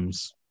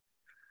customs,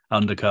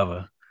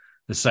 undercover,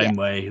 the same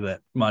way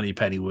that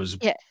Moneypenny was.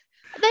 Yeah.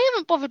 They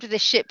haven't bothered with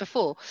this shit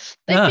before.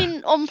 They've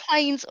been on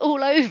planes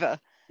all over.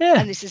 Yeah.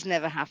 And this has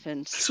never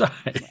happened. That's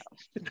right.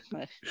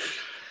 Well,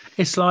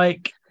 it's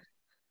like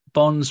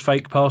Bond's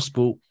fake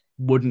passport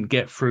wouldn't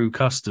get through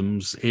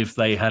customs if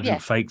they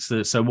hadn't faked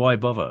it. So why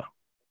bother?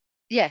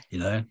 Yeah. You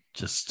know,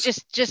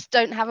 just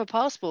don't have a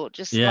passport.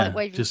 Just like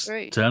waving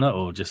through. Turn up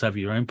or just have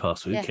your own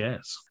passport. Who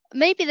cares?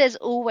 Maybe there's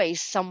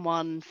always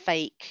someone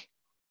fake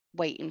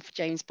waiting for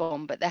James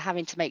Bond, but they're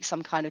having to make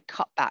some kind of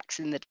cutbacks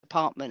in the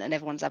department and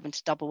everyone's having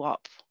to double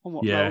up on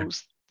what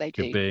roles they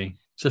do. Could be.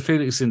 So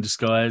Felix in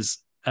disguise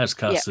as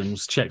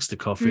customs, checks the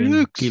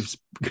coffin, gives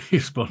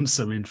Bond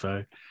some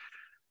info.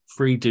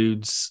 3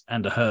 dudes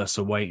and a hearse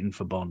are waiting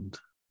for Bond.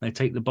 They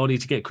take the body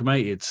to get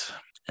cremated.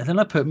 And then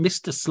I put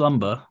Mr.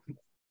 Slumber,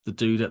 the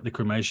dude at the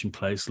cremation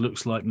place,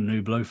 looks like the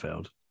new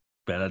Blofeld.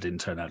 But that didn't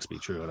turn out to be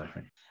true, I don't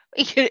think.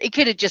 It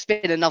could have just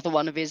been another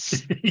one of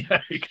his. Yeah,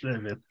 it could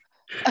have been.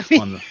 I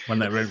mean, one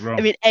that went wrong.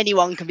 I mean,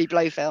 anyone can be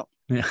Blofeld.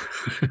 Yeah.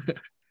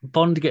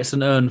 Bond gets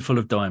an urn full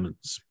of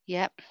diamonds.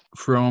 Yep.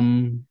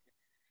 From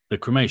the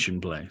cremation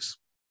place.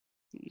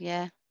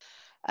 Yeah.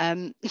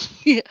 I've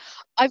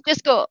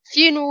just got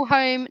funeral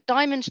home,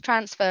 diamonds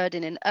transferred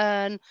in an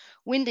urn,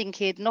 Winding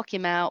Kid, knock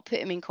him out, put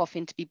him in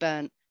coffin to be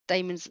burnt.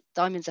 Diamonds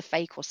are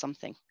fake or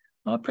something.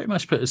 I pretty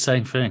much put the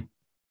same thing.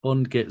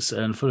 Bond gets an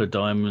urn full of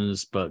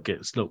diamonds, but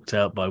gets locked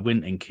out by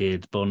Winding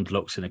Kid. Bond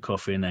locks in a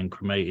coffin and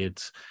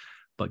cremated,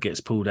 but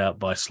gets pulled out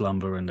by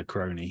Slumber and the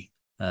crony.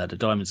 The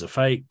diamonds are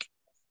fake.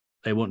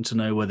 They want to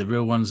know where the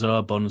real ones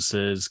are. Bond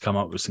says, come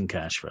up with some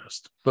cash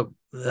first. But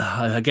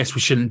I guess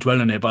we shouldn't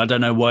dwell on it, but I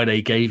don't know why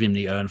they gave him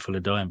the urn full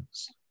of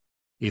diamonds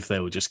if they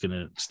were just going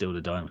to steal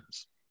the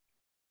diamonds.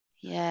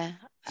 Yeah.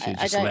 So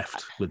just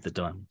left with the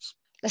diamonds.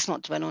 Let's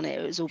not dwell on it.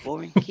 It was all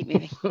boring. Keep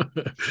moving.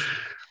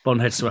 Bond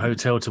heads to a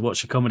hotel to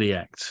watch a comedy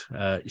act.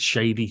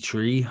 Shady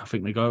Tree, I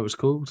think the guy was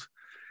called.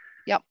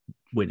 Yep.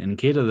 Wint and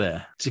Kid are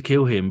there to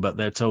kill him, but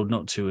they're told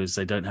not to as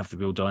they don't have the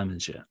real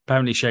diamonds yet.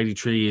 Apparently Shady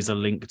Tree is a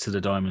link to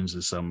the diamonds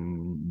in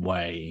some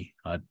way.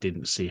 I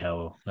didn't see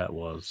how that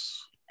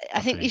was.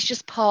 I think it's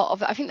just part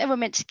of it. I think they were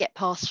meant to get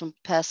passed from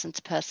person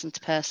to person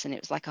to person.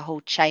 It was like a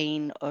whole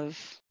chain of,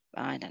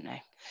 I don't know.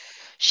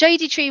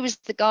 Shady Tree was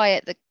the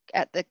guy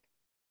at the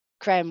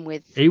creme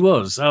with. He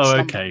was. Oh,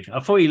 okay. I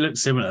thought he looked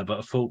similar, but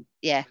I thought.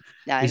 Yeah.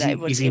 No,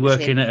 is he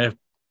working at a?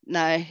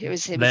 No, it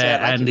was him. There,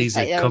 like and he's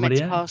a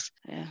comedy act.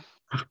 Yeah.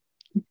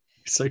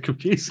 It's so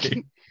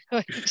confusing.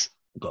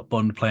 Got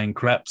Bond playing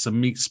craps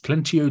and meets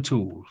Plenty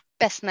O'Toole.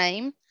 Best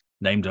name.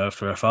 Named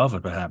after her father,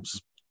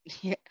 perhaps.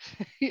 Yeah.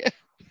 Yeah.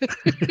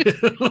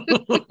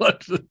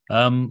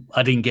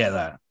 I didn't get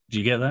that. Did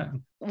you get that?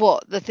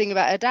 What, the thing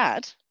about her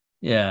dad?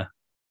 Yeah.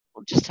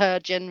 Or just her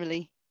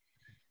generally?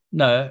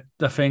 No,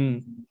 the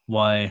thing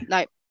why.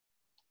 No,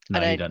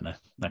 you don't know.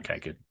 Okay,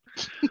 good.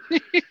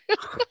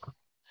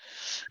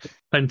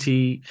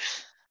 Plenty.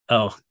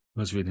 Oh, I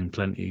was reading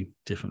Plenty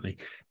differently.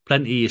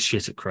 Plenty is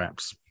shit at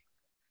craps.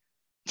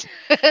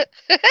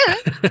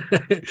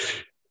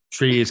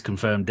 Tree is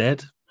confirmed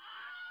dead.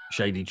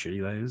 Shady Tree,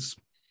 that is.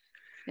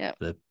 Yeah.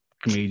 The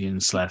comedian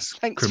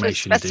 /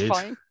 cremation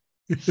dude.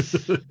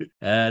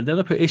 Then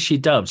I put, is she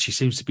dubbed? She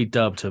seems to be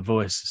dubbed. Her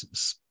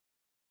voice,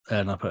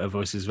 and I put her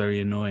voice is very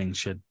annoying.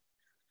 She had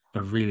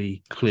a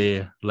really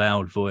clear,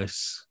 loud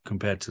voice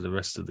compared to the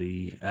rest of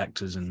the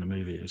actors in the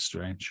movie. It was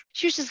strange.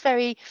 She was just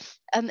very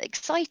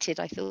excited,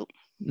 I thought.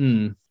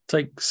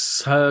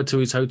 Takes her to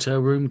his hotel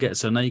room,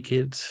 gets her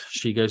naked.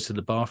 She goes to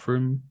the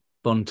bathroom.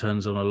 Bond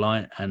turns on a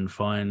light and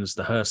finds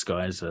the hearse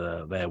guys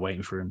there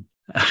waiting for him.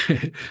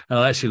 And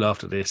I actually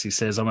laughed at this. He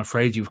says, I'm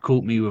afraid you've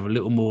caught me with a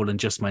little more than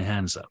just my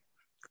hands up.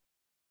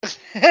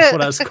 Well,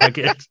 that's quite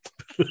good.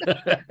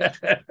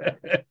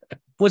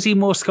 Was he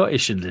more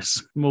Scottish in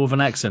this? More of an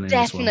accent in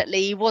this one?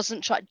 Definitely, he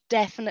wasn't trying.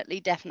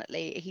 Definitely.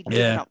 He'd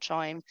given up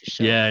trying for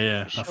sure.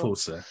 Yeah. For sure. I thought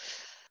so.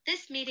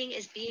 This meeting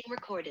is being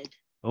recorded.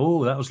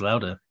 Oh, that was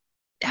louder.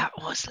 That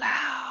was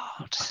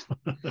loud.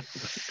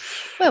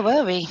 Where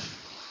were we?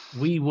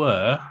 We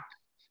were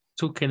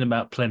talking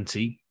about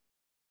Plenty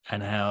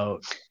and how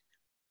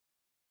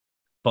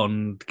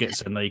Bond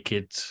gets her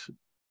naked.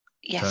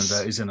 Yes. Turns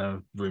out he's in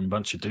a room,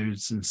 bunch of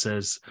dudes, and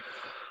says,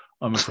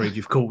 "I'm afraid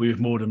you've caught me with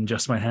more than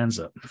just my hands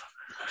up."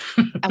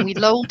 And we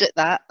lolled at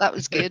that. That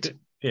was good.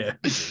 Yeah,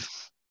 we did.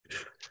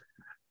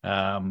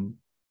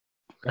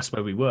 That's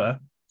where we were,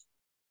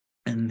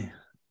 and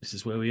this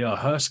is where we are.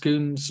 Her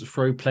scoons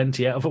throw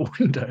Plenty out of a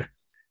window.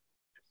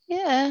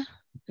 Yeah.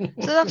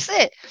 So that's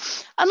it.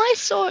 And I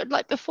saw it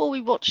like before I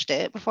watched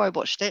it,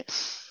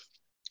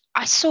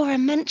 I saw her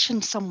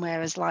mentioned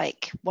somewhere as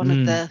like one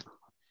of the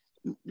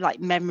like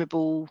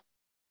memorable.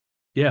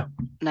 Yeah.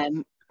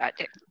 No,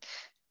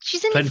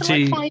 she's in it for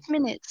like 5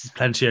 minutes.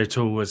 Plenty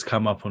O'Toole has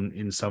come up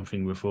in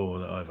something before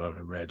that I've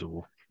either read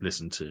or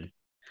listened to.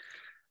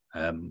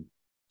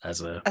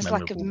 As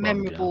like a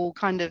memorable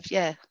kind of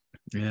Yeah.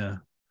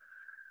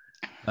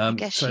 I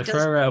guess so she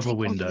throw her out of a take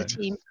one for window. the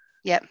team.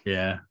 Yep.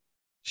 Yeah.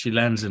 She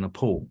lands in a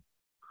pool.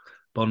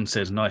 Bond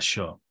says, "Nice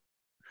shot."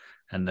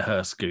 And the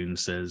Hearst-goon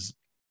says,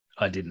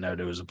 "I didn't know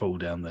there was a pool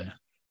down there."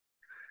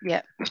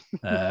 Yeah.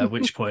 At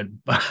which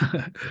point,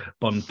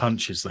 Bond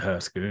punches the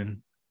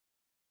Hearst-goon.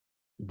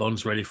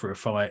 Bond's ready for a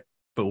fight,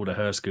 but all the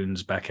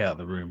Hearst-goons back out of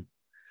the room.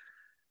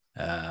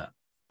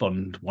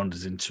 Bond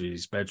wanders into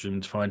his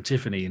bedroom to find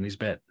Tiffany in his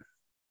bed.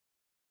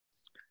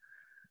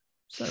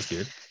 So that's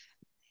good.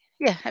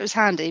 Yeah, it was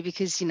handy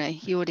because,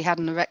 he already had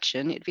an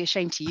erection. It'd be a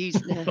shame to use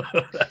it.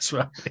 That's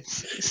right.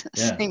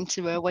 Shame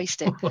to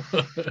waste it.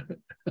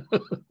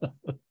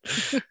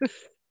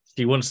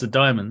 She wants the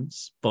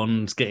diamonds.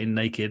 Bond's getting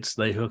naked,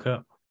 so they hook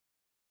up.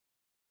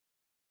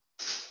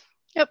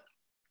 Yep.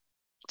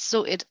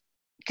 Sorted.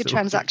 Good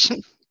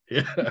transaction.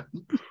 Yeah.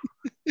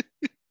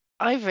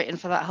 I've written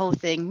for that whole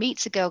thing.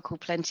 Meets a girl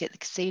called Plenty at the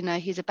casino.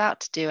 He's about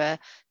to do her.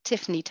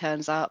 Tiffany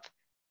turns up.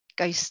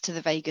 Goes to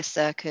the Vegas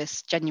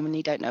circus.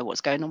 Genuinely don't know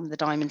what's going on with the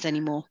diamonds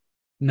anymore.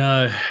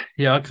 No,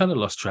 yeah, I kind of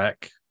lost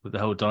track with the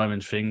whole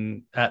diamond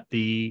thing at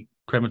the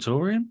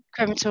crematorium.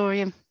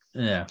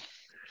 Yeah,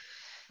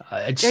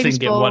 I just didn't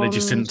get why they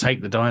just didn't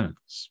take the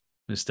diamonds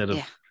instead of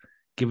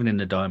giving in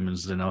the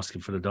diamonds and then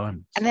asking for the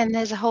diamonds. And then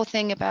there's a whole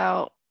thing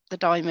about the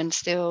diamond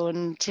still,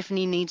 and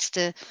Tiffany needs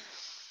to.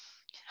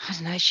 I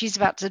don't know. She's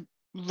about to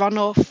run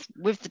off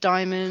with the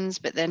diamonds,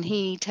 but then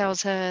he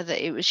tells her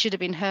that should have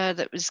been her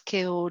that was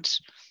killed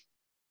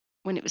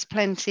when it was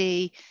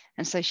Plenty,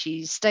 and so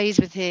she stays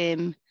with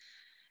him.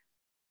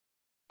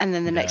 And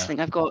then the next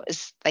thing I've got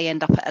is they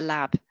end up at a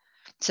lab.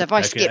 So if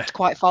I skipped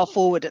quite far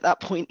forward at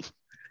that point,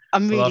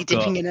 I'm really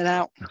dipping in and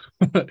out.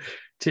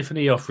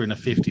 Tiffany offering a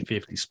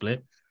 50-50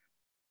 split.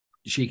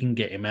 She can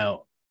get him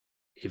out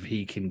if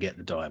he can get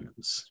the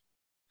diamonds.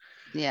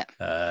 Yeah.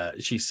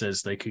 She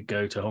says they could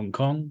go to Hong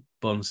Kong.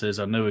 Bond says,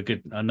 I know a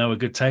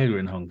good tailor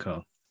in Hong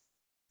Kong,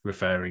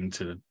 referring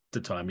to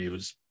the time he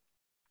was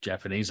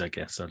Japanese, I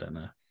guess. I don't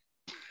know.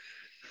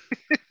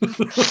 At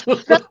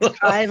the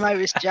time I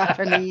was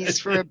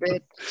Japanese for a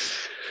bit.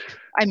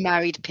 I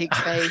married pig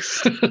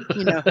face.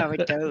 You know how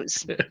it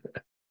goes.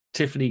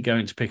 Tiffany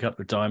going to pick up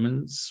the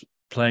diamonds,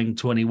 playing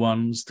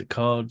 21s, the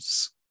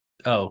cards.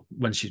 Oh,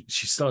 when she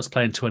starts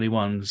playing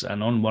 21s,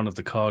 and on one of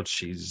the cards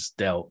she's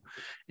dealt,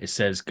 it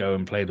says go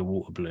and play the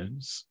water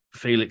balloons.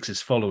 Felix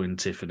is following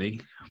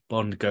Tiffany.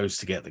 Bond goes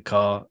to get the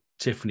car.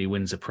 Tiffany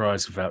wins a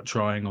prize without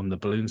trying on the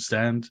balloon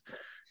stand,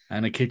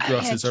 and a kid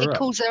grasses her up.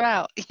 Calls her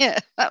out. Yeah,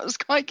 that was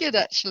quite good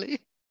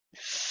actually.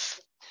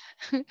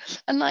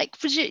 And like,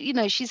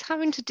 she's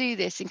having to do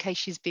this in case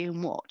she's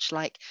being watched.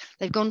 Like,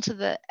 they've gone to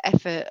the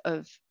effort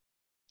of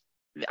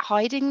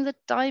hiding the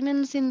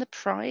diamonds in the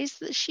prize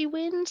that she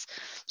wins.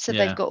 So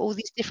they've got all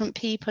these different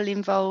people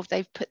involved.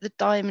 They've put the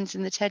diamonds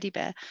in the teddy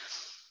bear.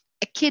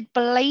 A kid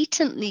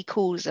blatantly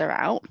calls her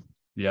out.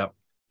 Yeah.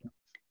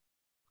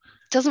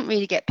 Doesn't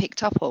really get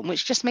picked up on,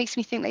 which just makes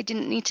me think they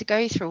didn't need to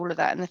go through all of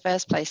that in the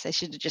first place. They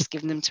should have just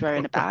given them to her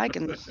in a bag,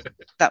 and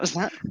that was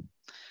that.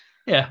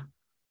 Yeah.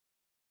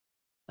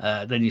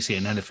 Then you see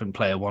an elephant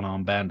play a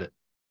one-armed bandit.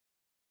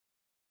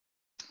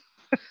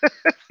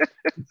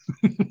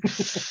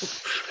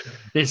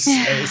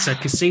 It's a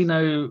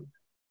casino,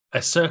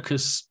 a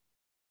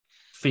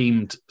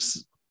circus-themed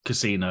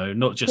casino,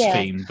 not just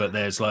themed, but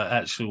there's like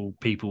actual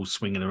people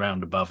swinging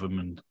around above them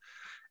and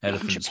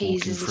elephants walking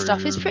through. And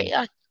stuff. It's pretty.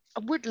 I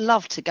would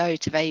love to go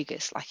to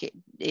Vegas. Like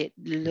it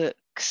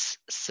looks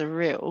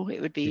surreal. It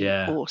would be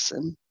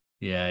awesome.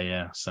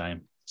 Yeah,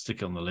 same.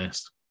 Stick it on the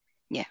list.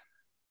 Yeah.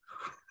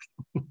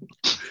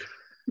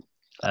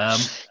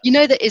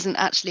 That isn't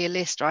actually a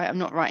list, right? I'm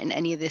not writing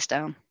any of this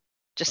down.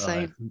 Just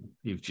saying.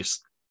 You've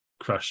just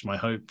crushed my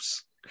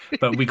hopes.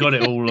 But we got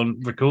it all on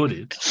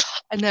recorded.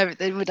 I know, but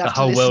they would have the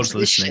whole world's to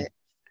listen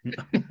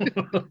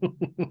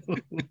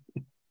listening.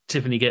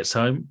 Tiffany gets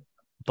home.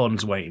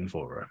 Bond's waiting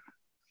for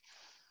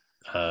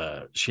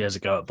She has a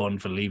go at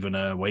Bond for leaving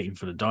her, waiting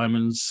for the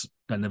diamonds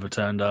that never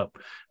turned up.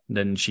 And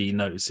then she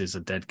notices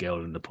a dead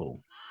girl in the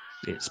pool.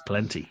 It's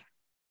Plenty.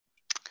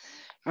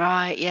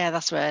 Right, yeah,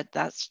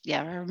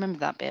 I remember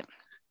that bit.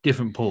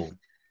 Different pool,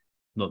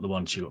 not the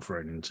one she got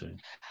thrown into.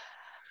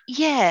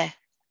 Yeah.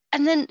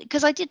 And then,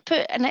 because I did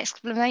put an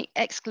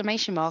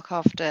exclamation mark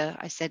after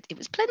I said it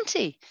was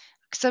Plenty.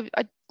 So,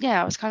 I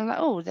was kind of like,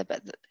 oh,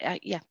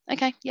 yeah,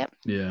 okay, yep.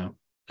 Yeah.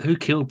 Who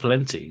killed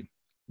Plenty?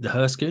 The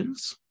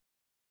Herskins?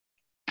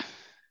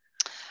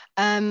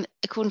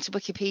 According to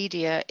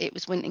Wikipedia, it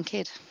was Winton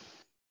Kid.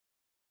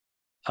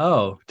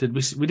 Oh, did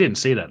we? We didn't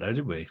see that though,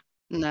 did we?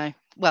 No.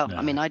 Well, No.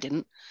 I mean, I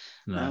didn't.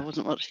 No. I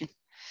wasn't watching.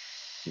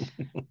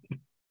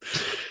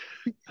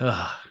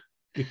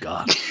 Good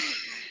God.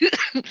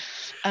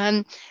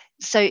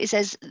 So it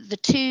says the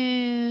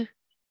two,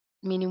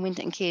 meaning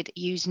Winton Kid,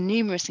 use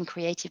numerous and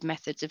creative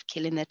methods of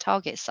killing their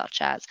targets,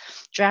 such as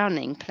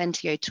drowning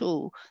Plenty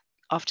O'Toole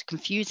after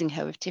confusing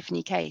her with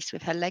Tiffany Case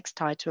with her legs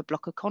tied to a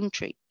block of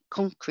concrete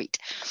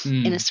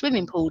in a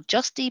swimming pool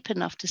just deep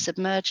enough to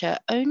submerge her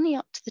only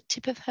up to the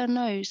tip of her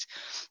nose,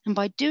 and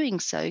by doing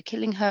so,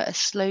 killing her as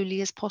slowly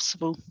as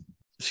possible.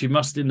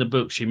 In the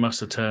book, she must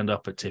have turned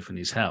up at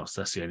Tiffany's house.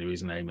 That's the only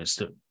reason they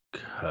mistook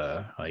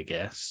her, I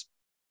guess.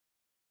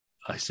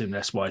 I assume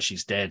that's why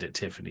she's dead at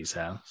Tiffany's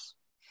house.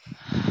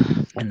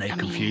 And they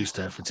confused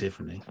her for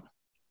Tiffany.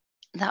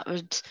 That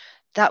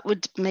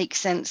would make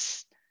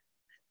sense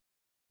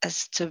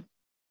as to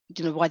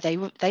why they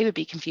would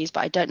be confused, but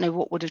I don't know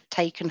what would have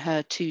taken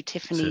her to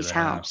Tiffany's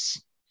house.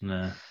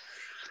 No.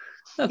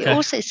 Okay. It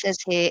also says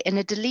here, in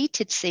a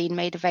deleted scene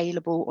made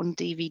available on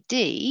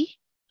DVD.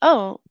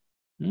 Oh,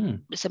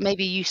 so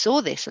maybe you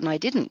saw this and I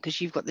didn't because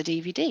you've got the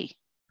DVD.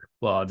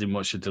 Well, I didn't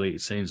watch the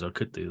deleted scenes. I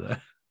could do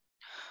that.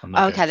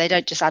 Okay, they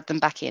don't just add them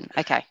back in.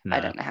 Okay, no.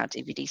 I don't know how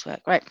DVDs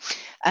work. Right.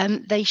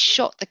 They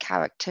shot the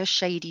character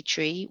Shady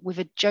Tree with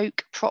a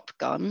joke prop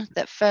gun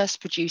that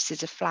first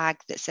produces a flag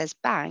that says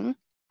bang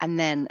and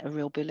then a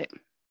real bullet.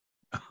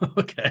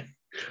 Okay.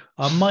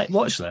 I might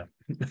watch that.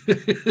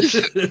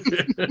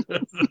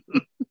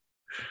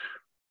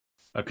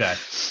 Okay.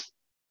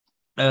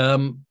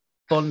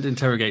 Bond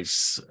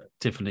interrogates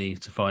Tiffany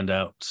to find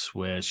out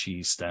where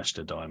she stashed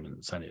her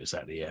diamonds, and it was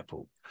at the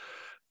airport.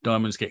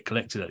 Diamonds get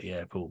collected at the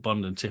airport.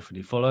 Bond and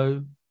Tiffany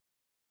follow.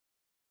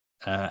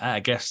 At a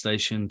gas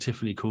station,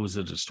 Tiffany calls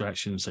a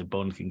distraction so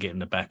Bond can get in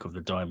the back of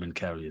the diamond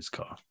carrier's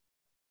car.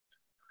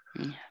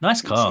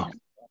 Nice car.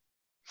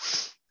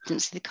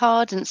 Didn't see the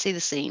car, didn't see the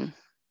scene.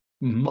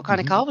 Mm-hmm, what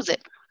kind of car was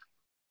it?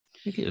 I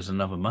think it was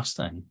another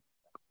Mustang.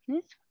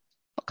 What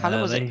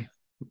colour was it?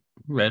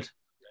 Red.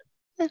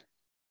 Yeah.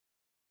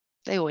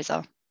 They always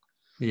are.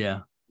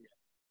 Yeah.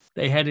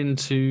 They head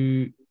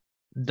into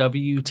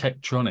W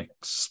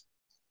Tektronix,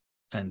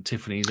 and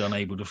Tiffany's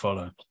unable to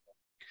follow.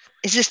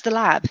 Is this the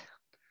lab?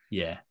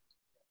 Yeah.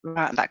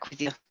 Right, I'm back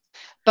with you.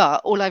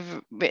 But all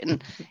I've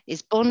written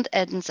is Bond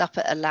ends up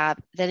at a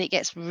lab, then it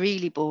gets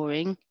really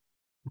boring.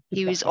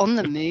 He was on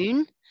the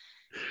moon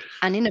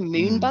and in a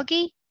moon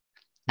buggy,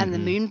 and the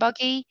moon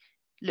buggy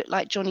looked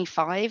like Johnny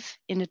Five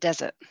in a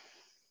desert.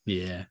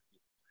 Yeah.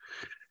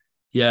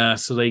 Yeah,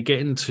 so they get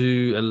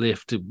into a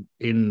lift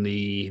in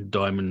the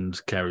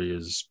diamond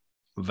carrier's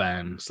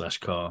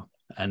van/car,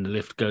 and the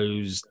lift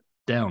goes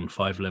down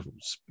 5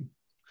 levels.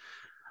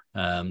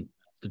 The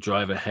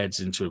driver heads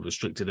into a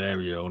restricted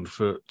area on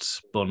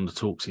foot. Bond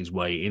talks his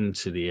way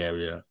into the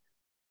area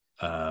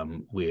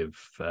with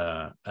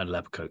a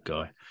lab coat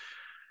guy.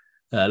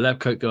 Lab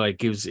coat guy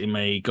gives him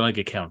a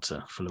Geiger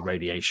counter full of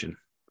radiation.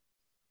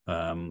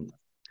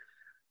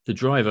 The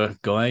driver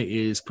guy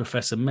is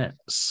Professor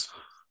Metz.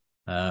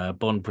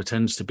 Bond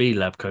pretends to be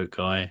lab coat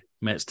guy.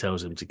 Metz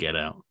tells him to get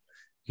out.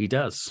 He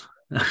does.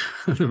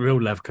 The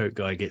real lab coat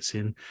guy gets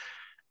in,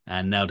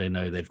 and now they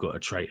know they've got a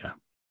traitor.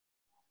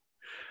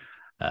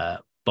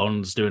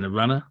 Bond's doing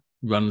a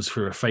runs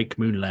through a fake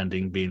moon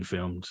landing being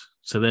filmed.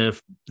 So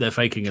they're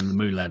faking in the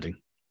moon landing.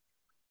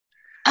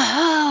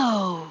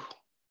 Oh.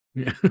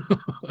 Yeah.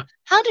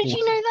 How did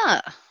you know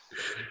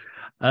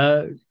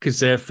that? Because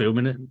they're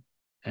filming it,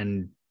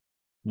 and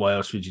why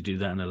else would you do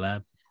that in a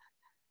lab?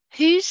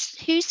 Who's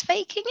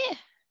faking it?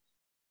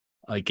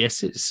 I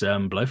guess it's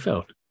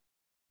Blofeld.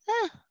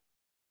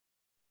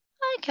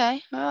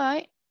 Okay, all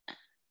right.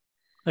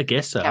 I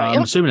guess so.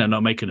 I'm assuming they're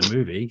not making a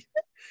movie.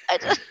 I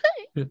don't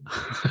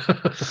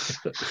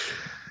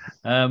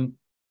know.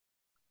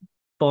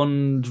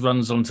 Bond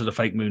runs onto the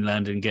fake moon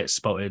landing, gets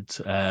spotted.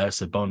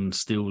 So Bond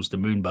steals the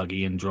moon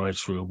buggy and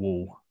drives through a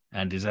wall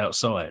and is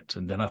outside.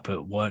 And then I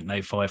put, weren't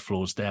they 5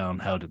 floors down?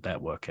 How did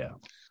that work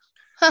out?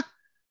 Huh.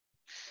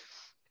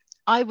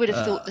 I would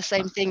have thought the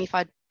same thing if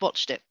I'd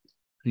watched it.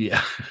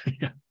 Yeah.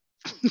 Yeah.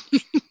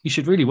 You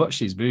should really watch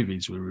these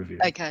movies we review.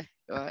 Okay,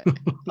 all right.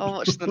 I'll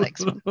watch the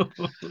next one.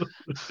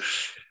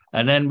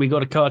 And then we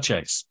got a car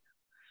chase.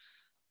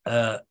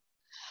 Cars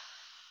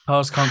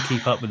can't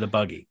keep up with the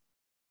buggy,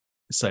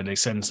 so they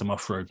send some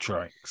off-road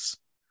trikes.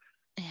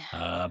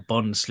 Yeah.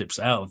 Bond slips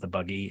out of the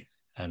buggy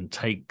and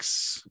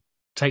takes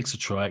a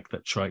trike.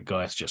 That trike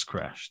guy has just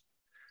crashed.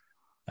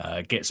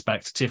 Gets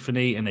back to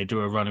Tiffany and they do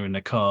a runner in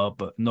the car,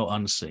 but not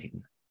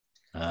unseen.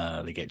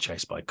 They get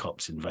chased by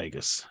cops in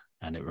Vegas,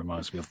 and it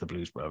reminds me of the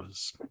Blues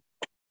Brothers.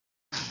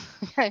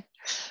 Okay.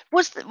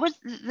 Was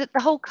the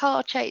whole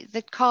car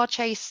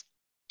chase,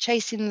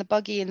 chasing the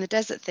buggy in the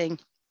desert thing?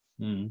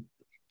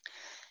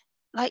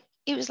 Like,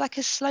 it was like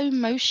a slow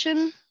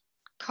motion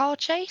car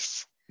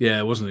chase. Yeah,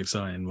 it wasn't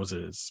exciting, was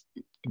it?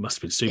 It must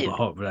have been super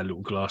hot with that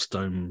little glass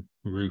dome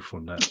roof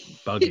on that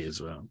buggy as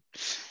well.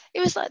 It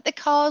was like the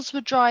cars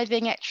were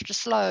driving extra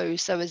slow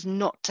so as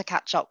not to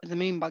catch up with the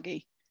moon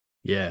buggy.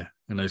 Yeah,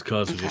 and those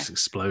cars were just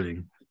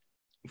exploding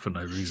for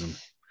no reason.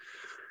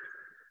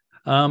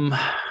 A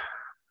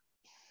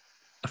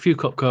few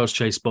cop cars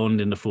chase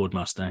Bond in the Ford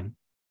Mustang.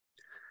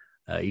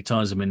 He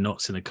ties them in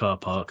knots in a car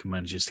park and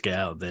manages to get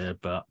out of there,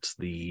 but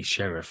the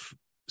sheriff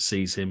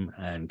sees him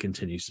and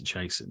continues to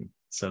chase him.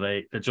 So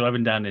they're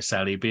driving down this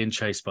alley, being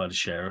chased by the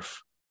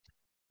sheriff.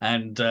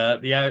 And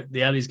the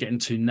alley's getting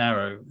too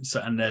narrow,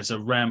 and there's a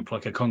ramp,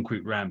 like a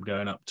concrete ramp,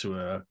 going up to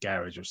a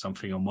garage or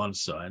something on one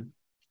side.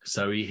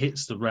 So he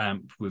hits the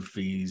ramp with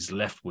these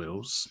left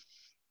wheels.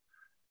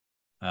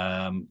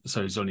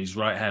 So he's on his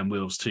right-hand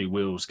wheels, 2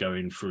 wheels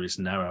going through this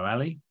narrow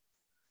alley.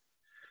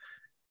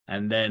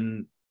 And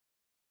then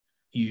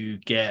you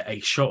get a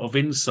shot of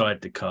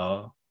inside the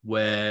car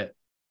where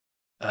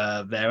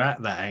they're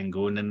at that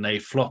angle, and then they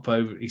flop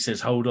over. He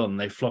says, hold on.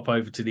 They flop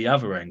over to the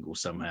other angle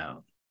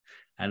somehow.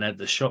 And at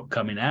the shot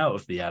coming out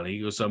of the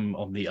alley was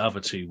on the other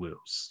 2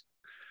 wheels,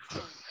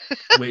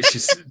 which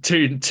is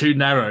too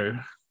narrow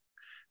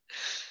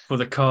for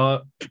the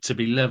car to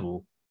be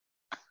level.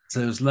 So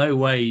there's no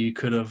way you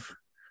could have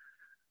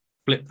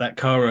flipped that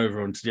car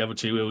over onto the other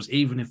 2 wheels,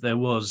 even if there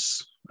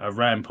was a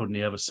ramp on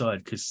the other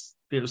side, because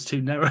it was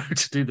too narrow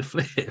to do the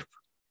flip.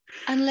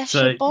 Unless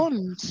you're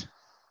Bond.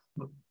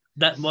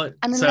 That might.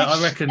 So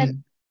I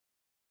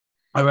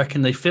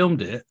reckon they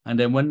filmed it, and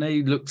then when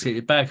they looked at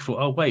it back,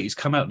 thought, "Oh wait, he's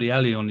come out the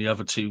alley on the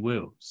other 2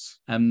 wheels,"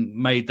 and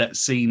made that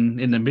scene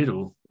in the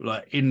middle,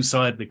 like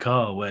inside the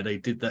car, where they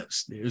did that.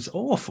 It was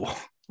awful.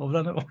 I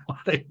don't know why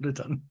they would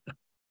have done that.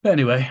 But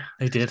anyway,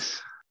 they did.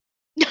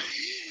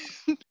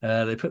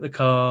 They put the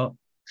car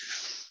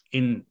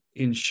in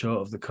shot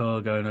of the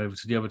car going over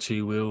to the other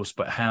 2 wheels,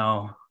 but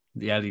how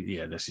the alley?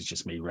 Yeah, this is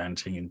just me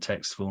ranting in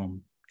text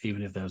form.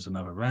 Even if there was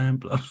another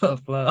ramp, blah, blah,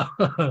 blah.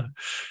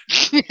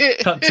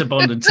 Cut to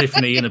Bond and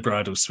Tiffany in a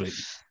bridal suite,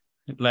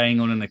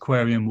 laying on an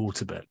aquarium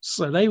waterbed.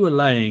 So they were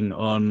laying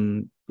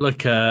on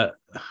like an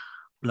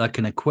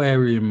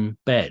aquarium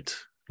bed.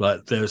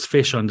 Like there was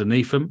fish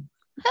underneath them.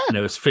 And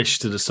there was fish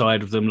to the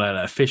side of them, like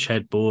a fish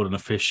headboard and a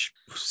fish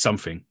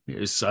something. It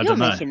was, I don't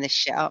know. You're making this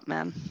shit up,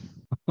 man.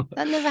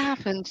 That never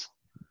happened.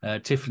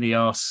 Tiffany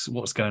asks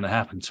what's going to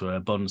happen to her.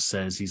 Bond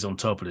says he's on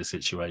top of the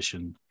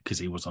situation because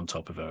he was on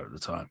top of her at the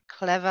time.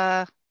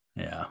 Clever.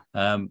 Yeah.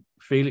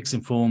 Felix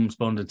informs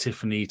Bond and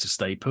Tiffany to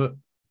stay put.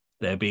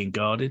 They're being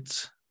guarded.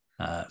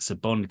 So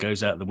Bond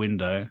goes out the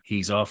window.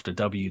 He's after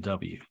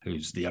WW,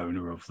 who's the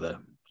owner of the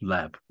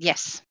lab.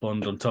 Yes.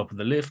 Bond on top of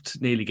the lift,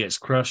 nearly gets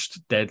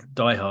crushed, dead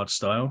Die Hard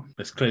style.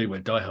 That's clearly where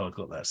Die Hard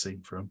got that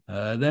scene from.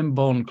 Then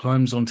Bond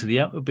climbs onto the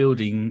outer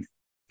building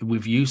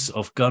with use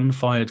of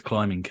gun-fired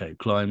climbing cape,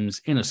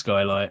 climbs in a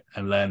skylight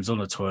and lands on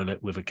a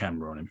toilet with a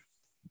camera on him.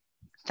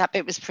 That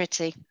bit was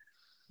pretty.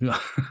 Not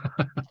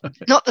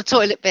the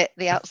toilet bit,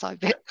 the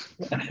outside bit.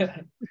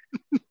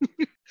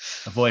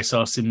 A voice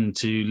asks him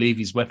to leave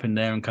his weapon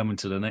there and come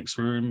into the next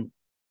room.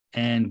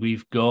 And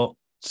we've got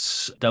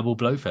double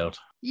Blofeld.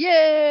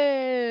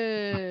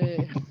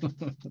 Yay!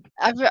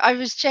 I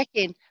was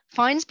checking.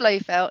 Finds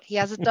Blofeld. He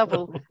has a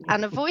double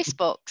and a voice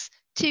box.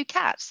 2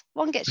 cats.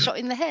 One gets shot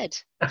in the head.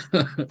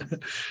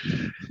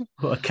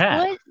 What, a cat?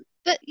 Why?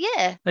 But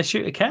yeah. They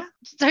shoot a cat?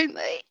 Don't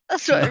they?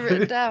 That's what I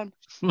wrote down.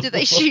 Do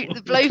they shoot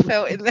the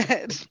Blofeld in the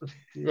head?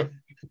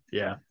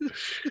 Yeah.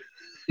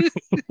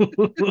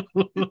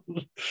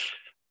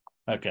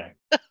 Okay.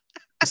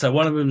 So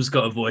one of them's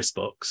got a voice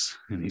box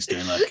and he's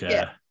doing like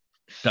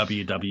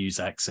WW's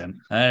accent.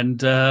 And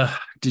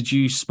did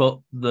you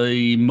spot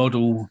the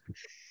model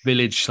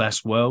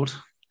village/world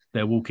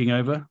they're walking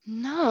over?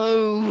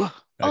 No.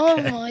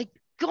 Okay. Oh my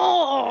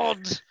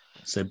God.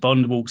 So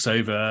Bond walks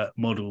over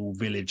model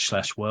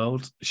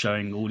village/world,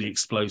 showing all the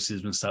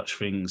explosives and such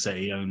things that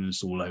he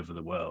owns all over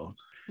the world.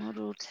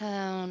 Model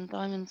town,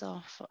 diamonds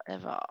are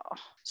forever.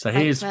 So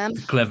here's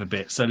the clever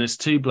bit. So there's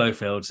 2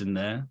 Blofelds in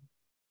there.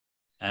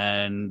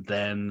 And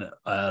then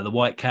the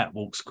white cat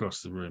walks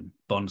across the room.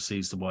 Bond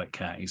sees the white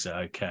cat. He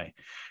said, okay,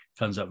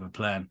 comes up with a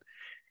plan.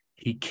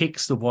 He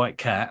kicks the white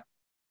cat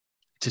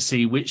to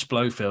see which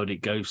Blofeld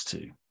it goes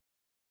to.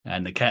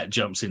 And the cat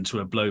jumps into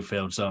a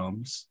Blofeld's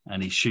arms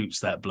and he shoots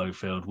that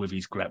Blofeld with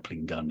his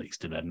grappling gun that he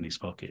still had in his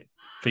pocket,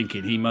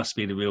 thinking he must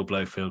be the real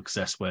Blofeld because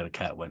that's where the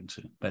cat went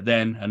to. But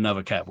then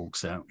another cat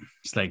walks out.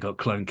 So they got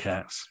clone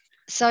cats.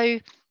 So,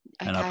 okay.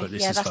 And I put,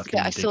 this yeah, is that's fucking the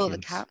bit. ridiculous. I saw the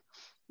cat.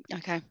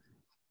 Okay.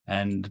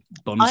 And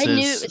Bond I says,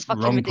 knew it was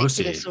fucking wrong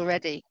ridiculous pussy.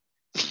 already.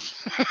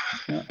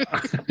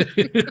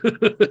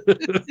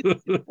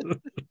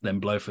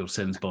 Then Blofeld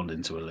sends Bond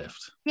into a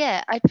lift.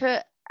 Yeah, I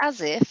put as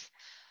if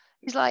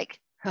He's like,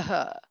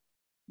 haha,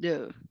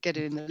 no, get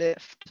in the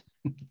lift.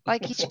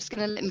 Like he's just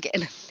going to let him get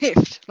in a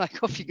lift.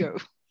 Like, off you go.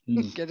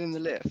 Get in the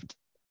lift.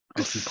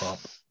 Off you pop.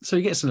 So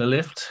he gets in the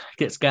lift,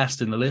 gets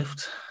gassed in the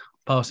lift,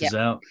 passes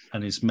out,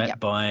 and is met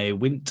by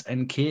Wint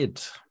and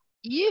Kid.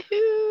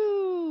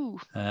 Yoo-hoo!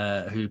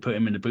 Who put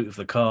him in the boot of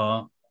the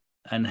car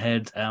and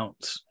head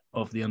out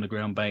of the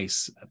underground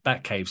base,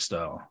 Batcave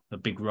style. The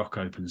big rock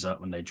opens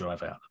up when they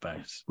drive out the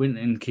base. Wint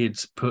and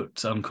Kids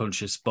put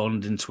unconscious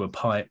Bond into a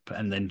pipe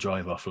and then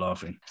drive off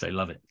laughing. They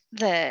love it.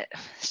 They're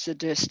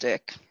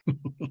sadistic.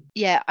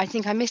 Yeah, I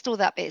think I missed all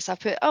that bit. So I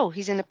put,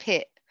 he's in a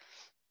pit.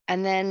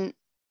 And then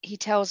he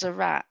tells a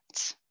rat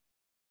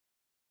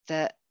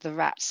that the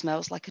rat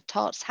smells like a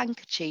tart's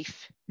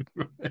handkerchief.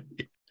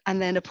 Right. And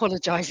then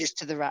apologizes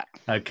to the rat.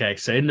 Okay,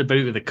 so in the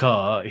boot of the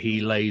car, he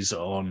lays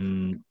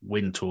on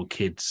Wint or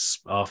Kid's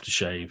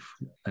aftershave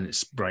and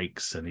it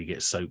breaks and he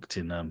gets soaked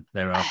in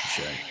their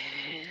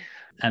aftershave.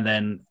 And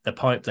then the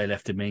pipe they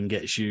left him in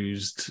gets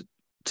used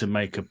to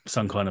make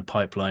some kind of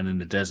pipeline in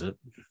the desert,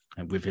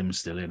 and with him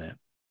still in it.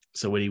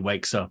 So when he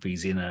wakes up,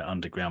 he's in an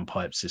underground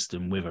pipe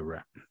system with a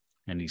rat.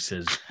 And he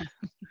says,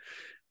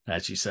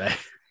 as you say,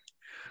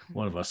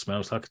 one of us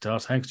smells like a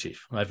tart's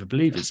handkerchief. I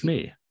believe it's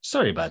me.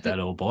 Sorry about that,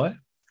 old boy.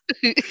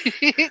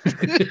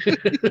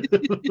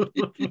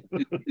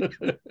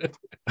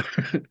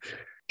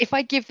 If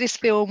I give this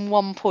film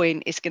 1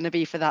 point, it's going to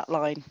be for that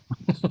line.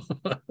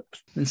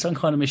 Then some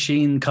kind of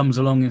machine comes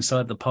along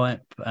inside the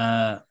pipe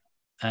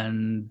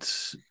and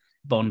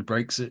Bond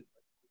breaks it.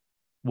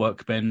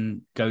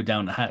 Workmen go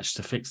down the hatch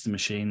to fix the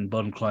machine.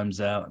 Bond climbs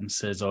out and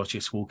says, I was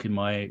just walking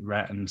my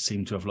rat and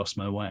seem to have lost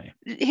my way.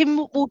 Him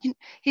walking,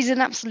 he's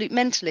an absolute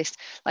mentalist.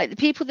 Like the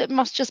people that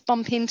must just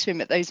bump into him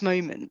at those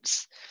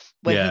moments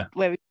where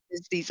he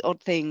does these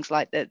odd things,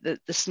 like the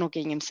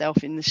snogging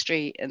himself in the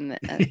street and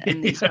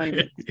these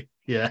moments.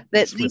 Yeah.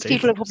 These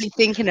people are probably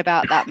thinking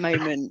about that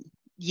moment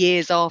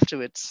years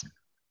afterwards.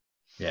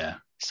 Yeah.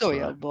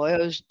 Sorry, old boy, I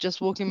was just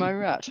walking my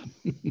rat.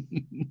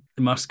 It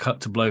must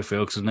cut to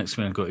Blofeld because the next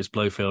thing I've got is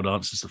Blofeld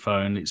answers the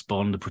phone. It's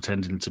Bond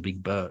pretending to be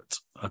Bert.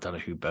 I don't know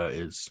who Bert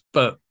is,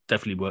 but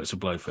definitely works with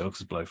Blofeld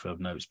because Blofeld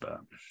knows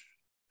Bert.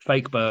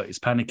 Fake Bert is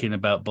panicking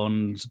about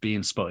Bond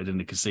being spotted in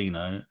the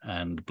casino,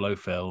 and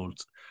Blofeld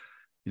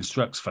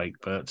instructs Fake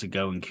Bert to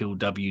go and kill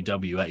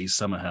WW at his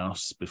summer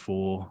house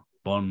before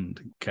Bond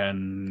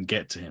can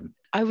get to him.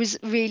 I was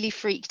really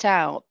freaked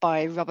out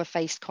by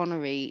rubber-faced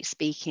Connery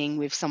speaking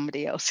with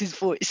somebody else's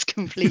voice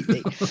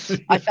completely.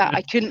 I felt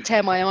I couldn't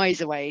tear my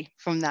eyes away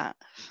from that.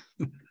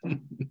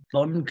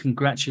 Bond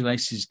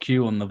congratulates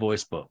Q on the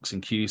voice box,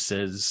 and Q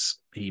says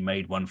he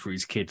made one for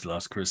his kids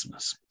last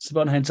Christmas. So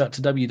Bond heads up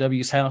to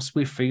WW's house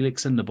with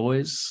Felix and the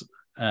boys,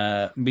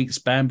 meets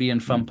Bambi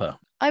and Thumper.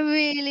 I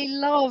really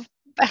love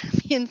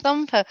Bambi and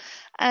Thumper,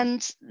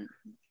 and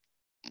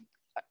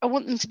I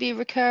want them to be a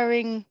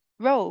recurring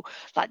role.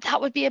 Like that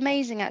would be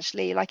amazing,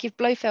 actually. Like if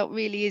Blofeld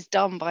really is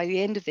done by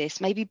the end of this,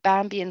 maybe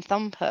Bambi and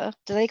Thumper,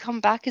 do they come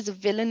back as a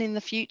villain in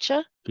the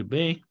future? Could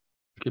be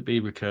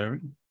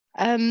recurring.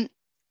 I've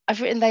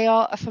written they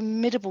are a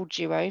formidable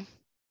duo.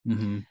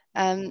 Mm-hmm.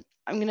 I'm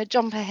going to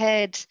jump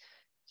ahead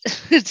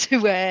to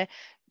where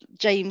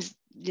James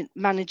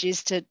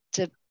manages to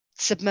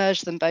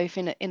submerge them both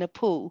in a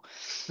pool.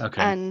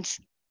 Okay. And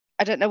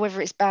I don't know whether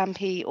it's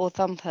Bambi or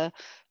Thumper,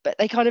 but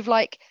they kind of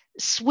like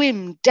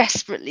swim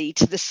desperately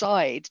to the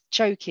side,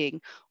 choking,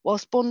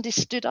 whilst Bond is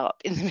stood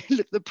up in the middle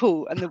of the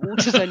pool and the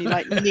water's only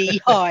like knee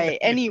high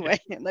anyway.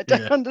 And I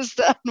don't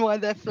understand why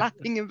they're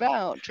flapping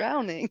about,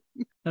 drowning.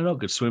 They're not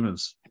good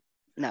swimmers.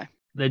 No.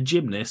 They're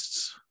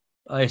gymnasts,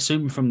 I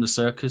assume, from the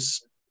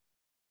circus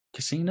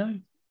casino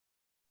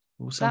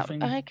or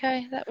something.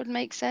 Okay, that would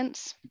make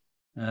sense.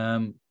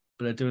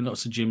 But they're doing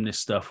lots of gymnast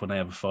stuff when they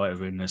have a fight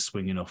over, and they're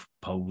swinging off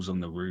poles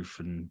on the roof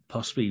and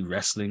possibly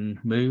wrestling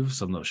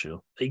moves. I'm not sure.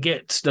 They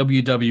get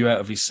WW out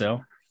of his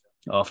cell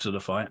after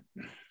the fight.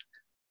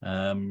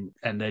 And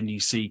then you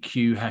see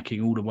Q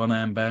hacking all the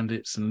one-hand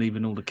bandits and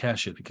leaving all the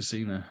cash at the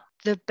casino.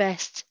 The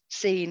best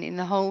scene in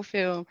the whole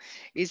film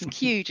is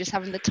Q just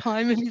having the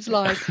time of his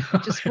life,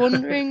 just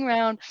wandering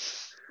around,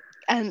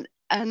 and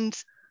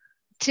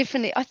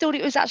Tiffany, I thought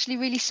it was actually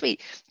really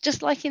sweet,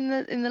 just like in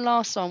the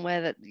last one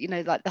where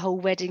like the whole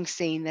wedding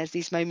scene, there's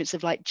these moments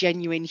of like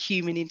genuine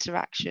human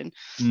interaction.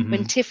 Mm-hmm.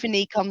 When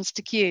Tiffany comes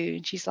to Q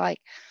and she's like,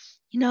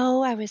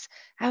 I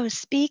was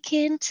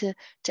speaking to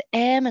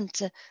Em and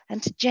to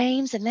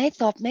James, and they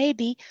thought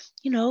maybe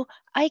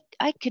I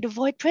could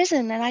avoid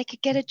prison and I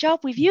could get a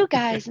job with you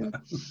guys, and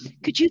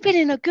could you put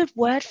in a good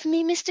word for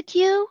me, Mr.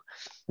 Q?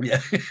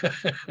 Yeah.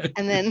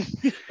 And then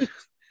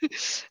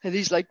and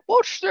he's like,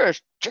 watch this,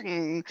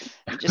 and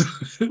just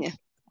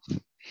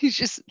he's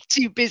just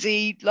too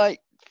busy like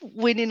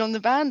winning on the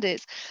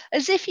bandits,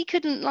 as if he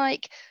couldn't,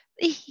 like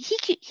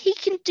he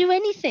can do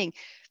anything.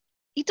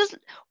 He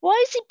doesn't.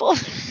 Why is he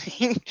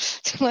bothering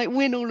to like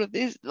win all of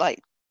this like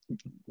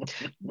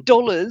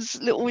dollars,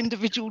 little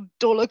individual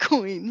dollar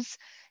coins?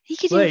 He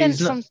could invent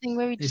something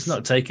where he's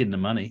not taking the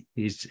money.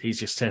 He's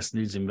just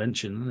testing his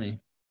invention, isn't he?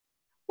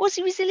 Was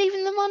he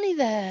leaving the money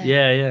there?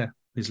 Yeah.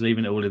 He's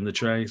leaving it all in the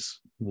trays,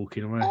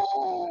 walking away.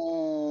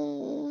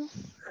 Oh,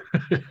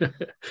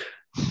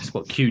 It's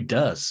what Q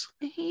does.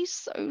 he's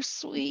so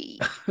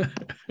sweet.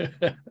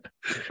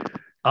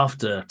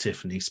 After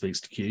Tiffany speaks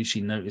to Q, she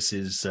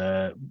notices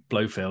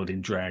Blofeld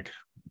in drag.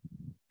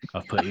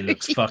 I've put he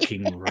looks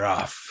fucking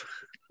rough.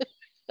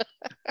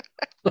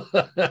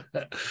 I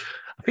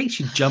think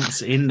she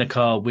jumps in the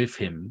car with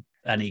him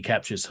and he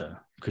captures her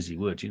because he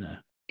would,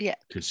 Yeah.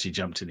 because she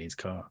jumped in his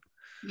car.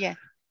 Yeah.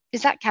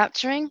 Is that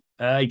capturing?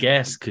 I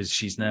guess because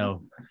she's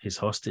now his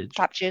hostage.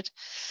 Captured.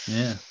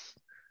 Yeah.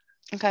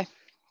 Okay.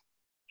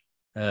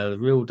 The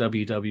real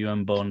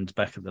WWM Bond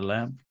back at the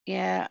lab.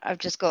 Yeah, I've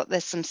just got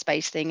there's some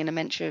space thing and a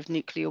mention of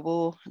nuclear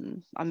war,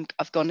 and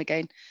I've gone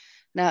again.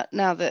 Now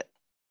that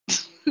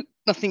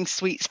nothing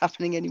sweet's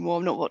happening anymore,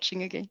 I'm not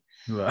watching again.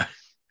 Right.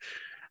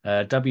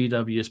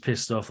 WW is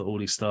pissed off that all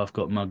his staff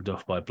got mugged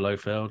off by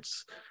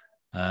Blofelds.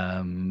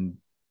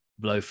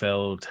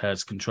 Blofeld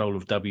has control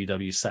of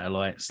WW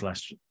satellite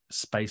 /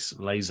 space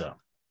laser.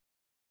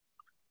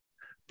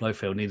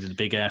 Blofeld needed a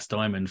big ass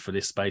diamond for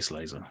this space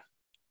laser.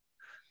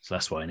 So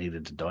that's why he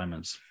needed the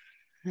diamonds.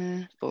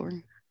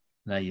 Boring.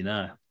 Now you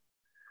know.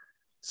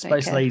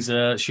 Space Okay.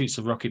 laser shoots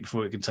a rocket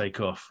before it can take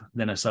off,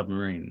 then a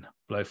submarine.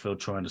 Blofeld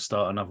trying to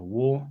start another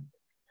war.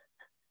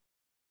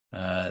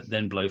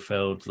 Then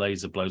Blofeld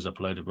laser blows up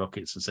a load of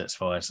rockets and sets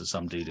fire to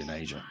some dude in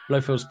Asia.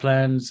 Blofeld's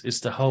plans is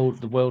to hold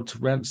the world to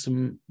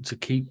ransom to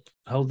keep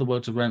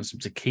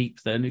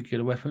their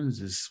nuclear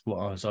weapons, is what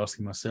I was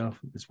asking myself.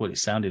 It's what it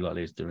sounded like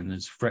he was doing.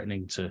 Is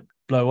threatening to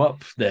blow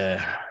up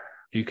their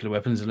nuclear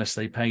weapons unless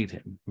they paid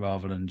him,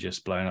 rather than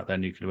just blowing up their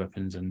nuclear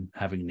weapons and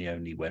having the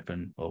only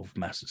weapon of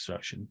mass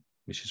destruction,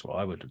 which is what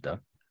I would have done.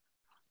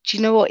 Do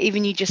you know what?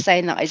 Even you just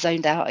saying that, I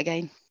zoned out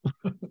again.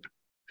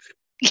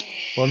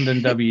 Bond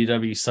and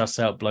WW suss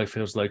out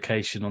Blofeld's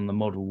location on the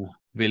model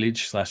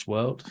village /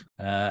 world,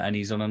 and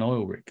he's on an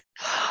oil rig.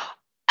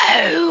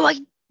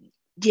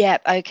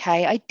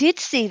 Okay. I did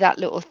see that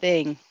little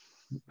thing.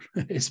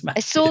 It's I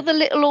saw the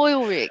little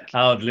oil rig.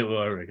 Oh, the little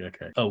oil rig,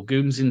 okay. Oh,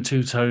 goons in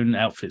two-tone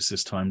outfits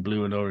this time,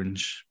 blue and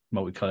orange,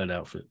 multicolored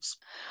outfits.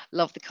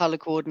 Love the color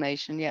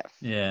coordination. Yeah.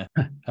 Yeah.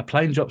 A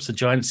plane drops a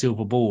giant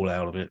silver ball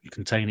out of it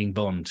containing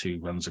Bond,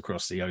 who runs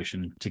across the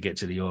ocean to get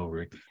to the oil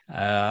rig.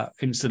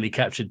 Instantly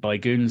captured by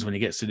goons when he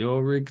gets to the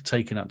oil rig,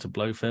 taken up to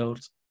Blofeld.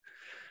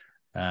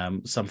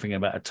 Something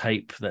about a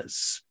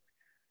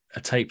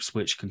tape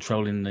switch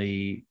controlling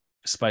the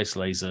space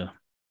laser.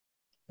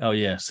 Oh,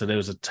 yeah. So there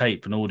was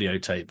an audio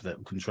tape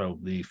that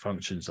controlled the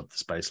functions of the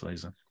space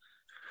laser.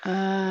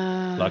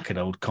 Like an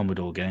old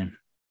Commodore game.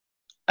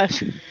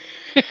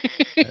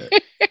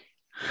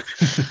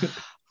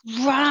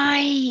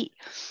 Right.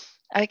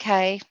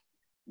 Okay.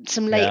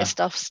 Some later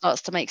stuff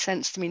starts to make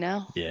sense to me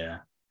now. Yeah.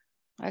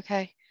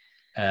 Okay.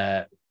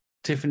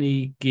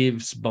 Tiffany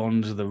gives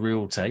Bond the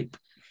real tape.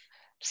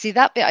 See,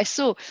 that bit I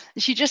saw.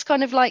 She just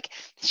kind of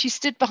she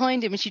stood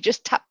behind him and she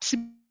just taps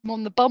him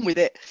on the bum with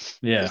it.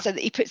 Yeah. So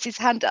that he puts his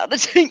hand out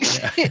and takes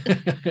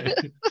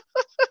it.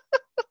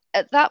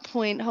 At that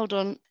point, hold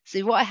on.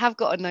 See, what I have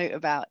got a note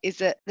about is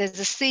that there's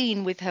a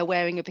scene with her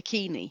wearing a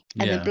bikini,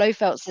 and then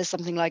Blofeld says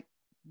something like,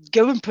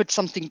 "Go and put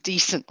something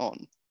decent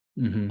on,"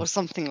 or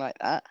something like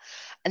that.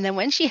 And then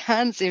when she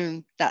hands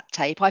him that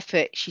tape, I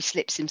put she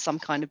slips him some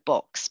kind of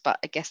box, but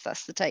I guess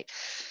that's the tape.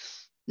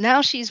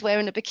 Now she's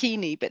wearing a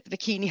bikini, but the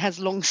bikini has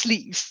long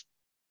sleeves.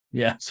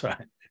 Yeah, that's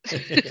right.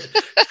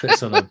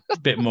 Puts on a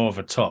bit more of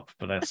a top,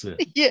 but that's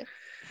it. Yeah.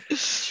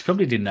 She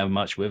probably didn't have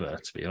much with her,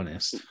 to be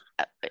honest.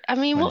 I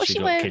mean, what was she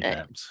wearing?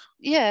 Kidnapped.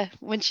 Yeah,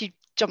 when she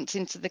jumped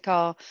into the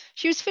car,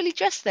 she was fully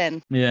dressed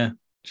then. Yeah,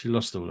 she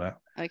lost all that.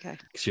 Okay.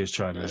 She was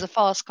trying It was a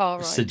fast car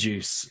ride.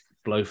 Seduce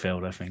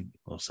Blofeld, I think,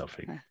 or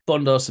something. Yeah.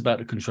 Bond asks about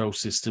the control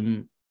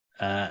system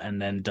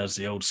and then does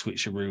the old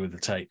switcheroo with the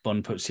tape.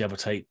 Bond puts the other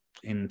tape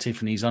in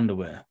Tiffany's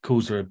underwear,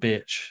 calls her a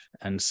bitch,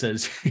 and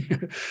says,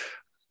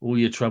 all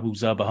your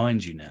troubles are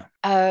behind you now.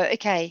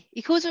 Okay.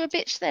 He calls her a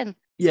bitch then?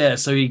 Yeah,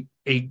 so he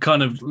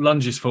kind of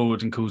lunges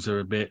forward and calls her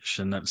a bitch,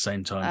 and at the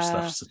same time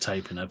stuffs the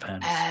tape in her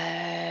pants.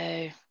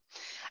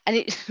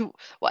 And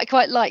what I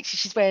quite like,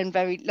 she's wearing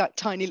very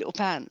tiny little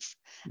pants,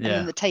 and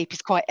then the tape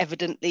is quite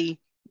evidently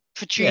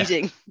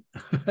protruding.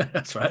 Yeah.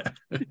 That's right.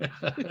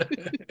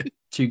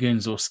 Two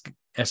goons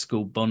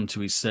escort Bond to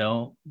his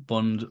cell.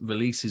 Bond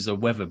releases a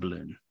weather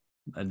balloon,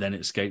 and then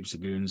escapes the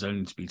goons,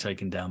 only to be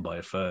taken down by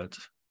a third.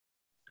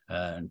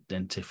 And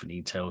then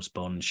Tiffany tells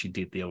Bond she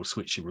did the old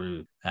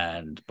switcheroo,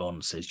 and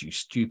Bond says, "You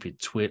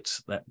stupid twit!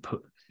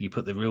 You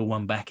put the real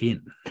one back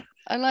in."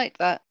 I like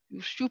that.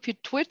 You stupid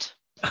twit.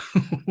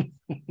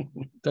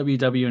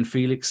 WW and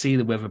Felix see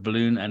the weather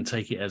balloon and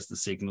take it as the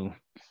signal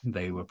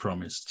they were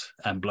promised.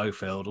 And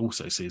Blofeld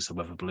also sees the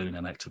weather balloon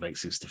and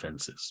activates his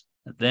defenses.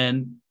 And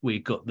then we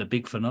got the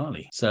big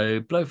finale. So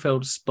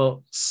Blofeld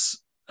spots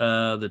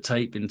the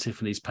tape in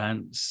Tiffany's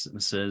pants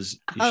and says,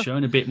 "You're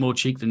showing a bit more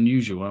cheek than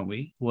usual, aren't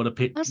we? What a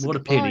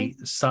pity.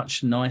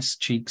 Such nice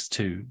cheeks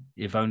too.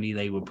 If only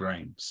they were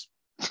brains."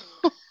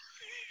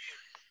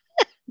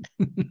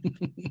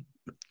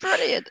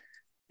 Brilliant.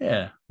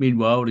 Yeah.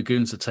 Meanwhile, the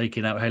goons are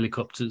taking out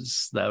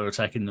helicopters that are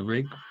attacking the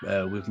rig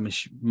with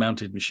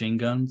mounted machine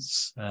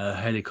guns.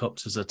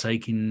 Helicopters are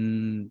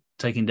taking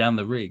down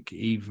the rig.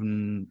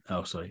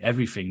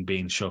 Everything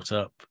being shot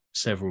up.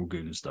 Several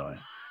goons die.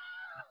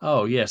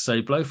 Oh yeah.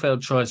 So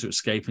Blofeld tries to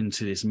escape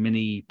into this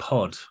mini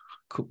pod.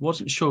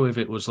 Wasn't sure if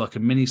it was like a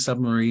mini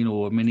submarine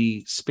or a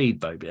mini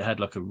speedboat, but it had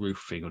like a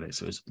roof thing on it,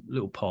 so it was a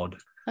little pod.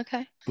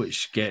 Okay.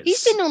 Which gets...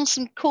 He's been on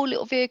some cool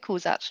little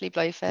vehicles, actually,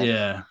 Blofeld.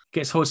 Yeah.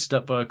 Gets hoisted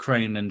up by a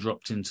crane and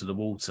dropped into the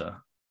water.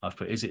 I've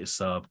put, is it a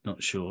sub?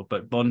 Not sure.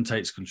 But Bond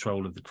takes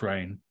control of the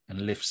crane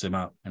and lifts him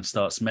up and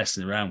starts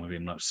messing around with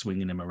him, like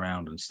swinging him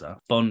around and stuff.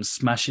 Bond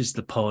smashes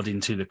the pod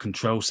into the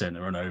control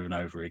center and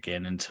over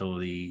again until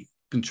the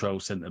control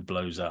center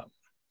blows up.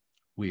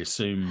 We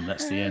assume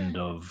that's the end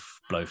of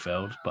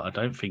Blofeld, but I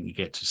don't think you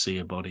get to see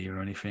a body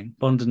or anything.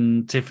 Bond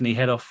and Tiffany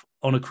head off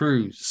on a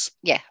cruise.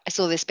 Yeah, I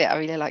saw this bit. I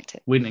really liked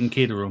it. Wint and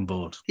Kidd are on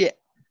board. Yeah.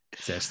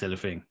 Is that still a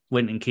thing?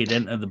 Wint and Kidd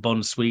enter the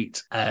Bond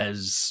suite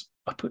as...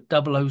 I put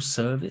 00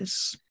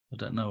 service. I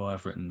don't know why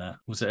I've written that.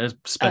 Was it a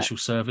special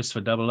service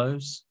for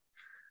 00s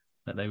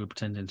that they were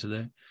pretending to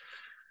do?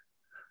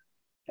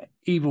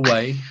 Either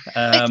way,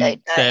 they're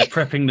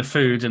prepping the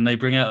food and they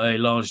bring out a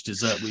large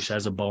dessert which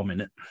has a bomb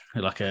in it,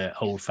 like an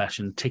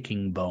old-fashioned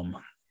ticking bomb.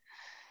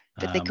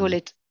 But they call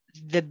it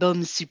the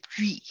bombe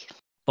supreme.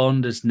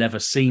 Bond has never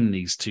seen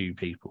these two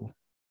people,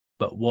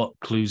 but what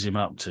clues him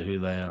up to who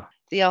they are?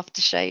 The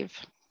aftershave.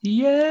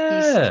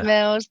 Yeah. He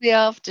smells the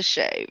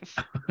aftershave.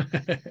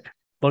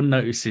 Bond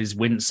notices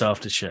Wint's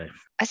aftershave.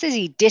 I says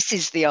he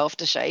disses the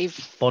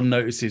aftershave. Bond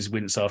notices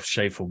Wint's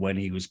aftershave from when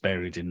he was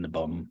buried in the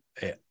bomb,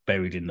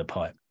 buried in the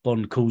pipe.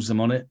 Bond calls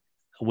them on it.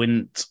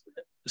 Wint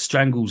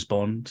strangles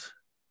Bond,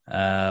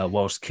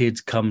 whilst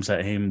Kidd comes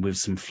at him with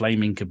some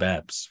flaming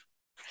kebabs.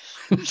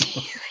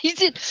 He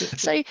did.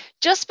 So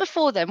just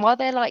before then, while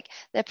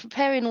they're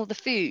preparing all the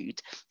food,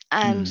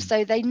 and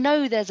so they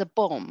know there's a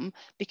bomb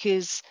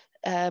because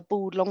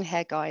bald long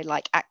hair guy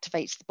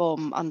activates the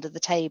bomb under the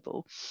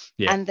table,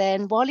 and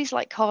then while he's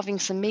carving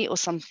some meat or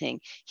something,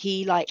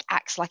 he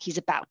acts like he's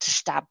about to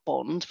stab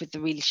Bond with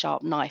the really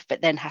sharp knife, but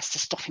then has to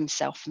stop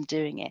himself from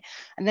doing it.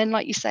 And then,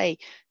 like you say,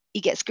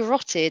 he gets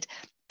garroted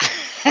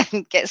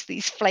and gets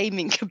these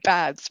flaming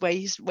kebabs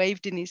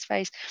waved in his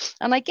face.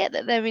 And I get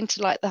that they're into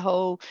the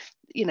whole,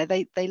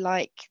 they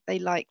like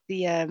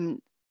the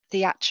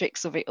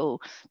theatrics of it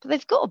all, but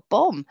they've got a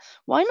bomb.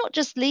 Why not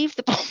just leave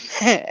the bomb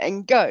there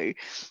and go?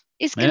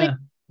 It's gonna.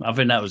 I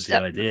think that was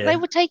the idea. They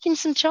were taking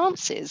some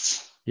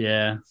chances.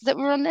 Yeah. That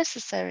were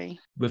unnecessary.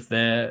 With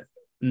their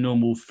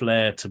normal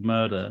flair to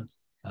murder,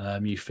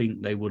 you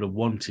think they would have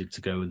wanted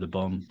to go with the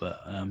bomb,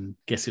 but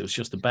guess it was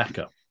just a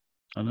backup.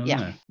 I don't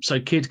know. So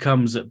Kidd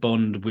comes at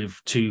Bond with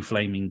 2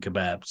 flaming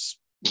kebabs,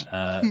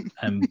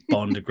 and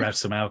Bond grabs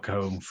some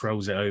alcohol and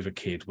throws it over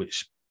Kidd,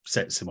 which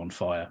sets him on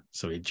fire,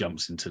 so he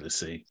jumps into the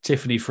sea.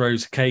 Tiffany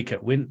throws a cake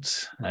at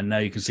Wint, and now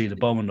you can see the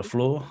bomb on the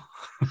floor.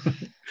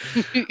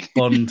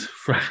 Bond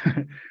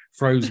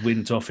throws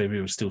Wint off him,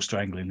 who was still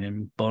strangling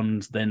him.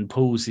 Bond then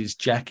pulls his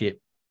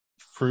jacket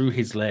through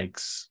his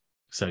legs,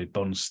 so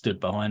Bond stood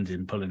behind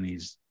him, pulling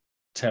his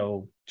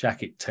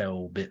jacket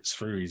tail bits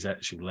through his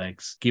actual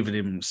legs, giving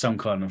him some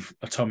kind of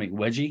atomic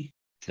wedgie,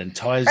 then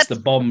ties the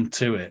bomb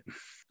to it,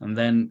 and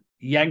then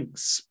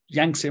yanks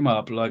him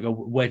up like a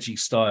wedgie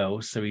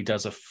style, so he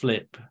does a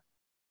flip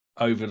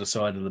over the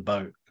side of the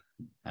boat,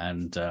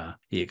 and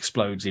he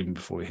explodes even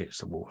before he hits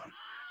the water.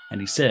 And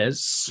he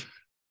says,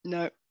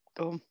 "No,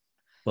 go on."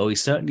 Well,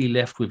 he's certainly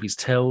left with his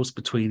tails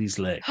between his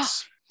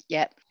legs.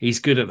 Yep. He's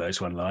good at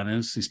those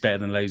one-liners. He's better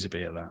than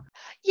Lazenby at that.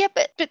 Yeah,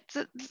 but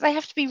they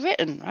have to be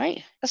written,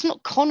 right? That's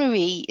not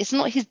Connery. It's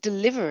not his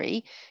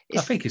delivery.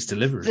 I think it's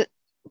delivery.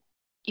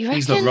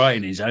 He's not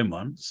writing his own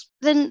ones.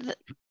 Then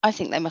I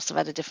think they must have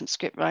had a different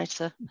script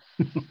writer.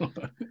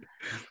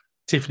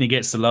 Tiffany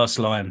gets the last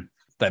line.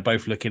 They're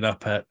both looking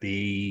up at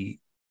the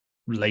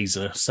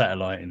laser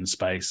satellite in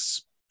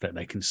space that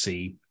they can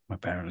see,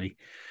 apparently,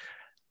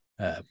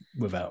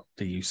 without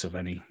the use of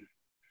anything.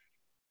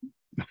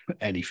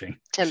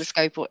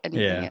 Telescope or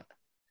anything. Yeah.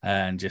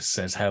 And just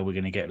says how we're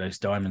going to get those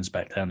diamonds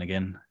back down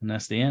again. And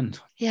that's the end.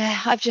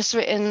 Yeah, I've just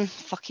written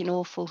fucking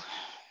awful.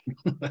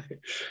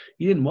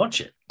 You didn't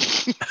watch it.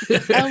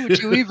 How would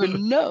you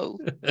even know?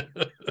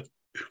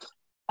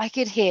 I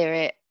could hear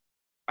it.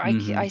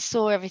 I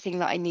saw everything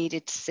that I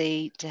needed to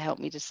see to help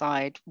me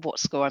decide what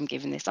score I'm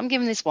giving this. I'm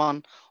giving this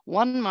one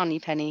money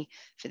penny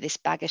for this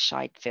bag of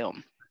shite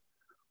film.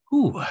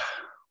 Ooh,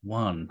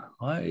 1.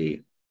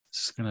 I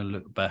just going to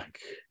look back.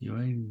 You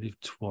only live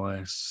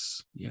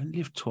twice.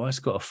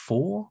 Got a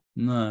 4?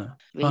 No.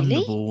 Really?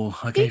 Thunderball.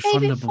 I gave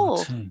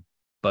Thunderball 2.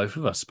 Both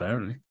of us,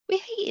 apparently.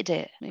 We hated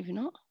it. Maybe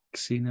not.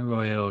 Casino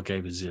Royale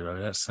gave a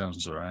 0. That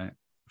sounds all right.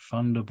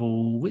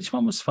 Thunderball. Which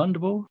one was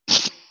Thunderball?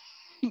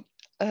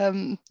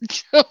 Oh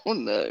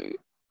no.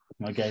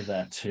 I gave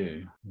that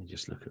 2. Let me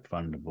just look at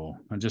Thunderball.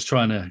 I'm just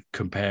trying to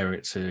compare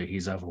it to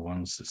his other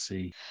ones to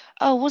see.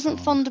 Oh, wasn't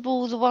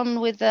Thunderball the one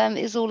with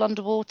Is All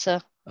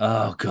Underwater?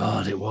 Oh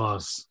God, it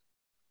was.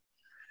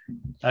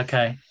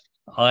 Okay.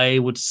 I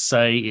would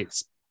say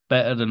it's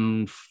better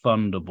than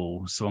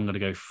Thunderball, so I'm going to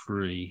go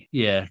 3.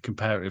 Yeah,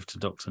 comparative to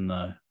Doctor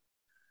No.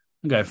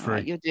 I'll go 3.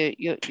 Right,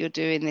 you're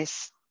doing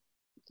this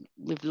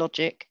with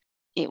logic.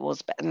 It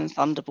was better than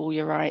Thunderball.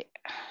 You're right.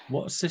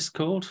 What's this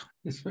called?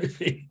 This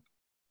movie?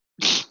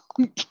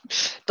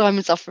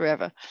 Diamonds Are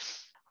Forever.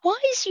 Why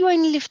is You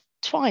Only Live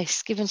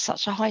Twice given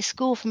such a high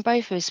score from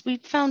both of us? We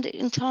found it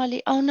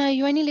entirely. Oh no,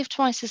 You Only Live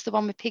Twice is the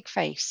one with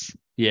Pigface.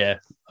 Yeah,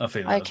 I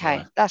think that's Okay,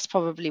 right. that's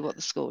probably what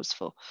the score is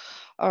for.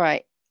 All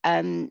right.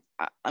 I'm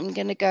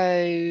gonna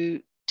go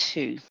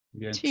 2.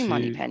 Yeah, 2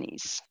 money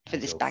pennies for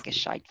I'll this go bag of 3.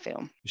 shite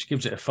film. Which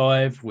gives it a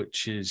 5,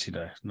 which is,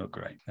 not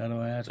great. How do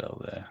I add it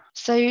all there?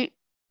 So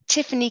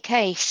Tiffany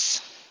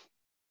Case.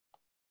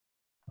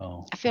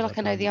 Oh, I feel like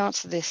I know the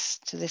answer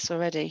to this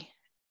already.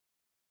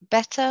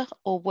 Better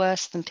or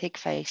worse than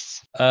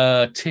Pigface?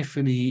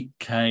 Tiffany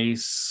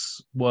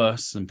Case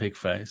worse than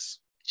Pigface.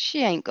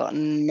 She ain't got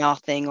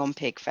nothing on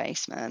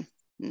Pigface, man.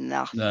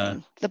 Nothing.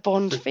 No. The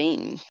Bond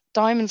theme.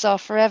 Diamonds Are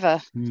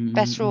Forever.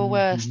 Better or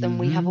worse than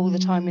We Have All the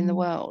Time in the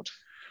World?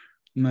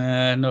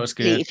 Nah, not as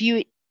good.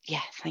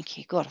 Yeah, thank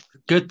you. God,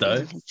 Good though.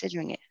 even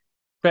considering it.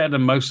 Better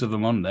than most of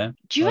them on there.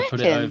 Do you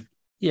reckon?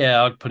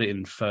 I'd put it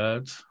in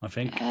 3rd, I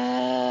think.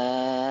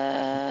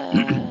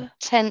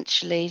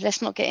 Potentially.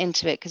 Let's not get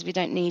into it because we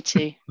don't need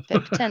to,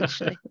 but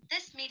potentially.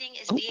 This meeting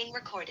is being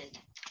recorded.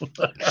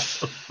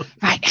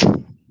 Right.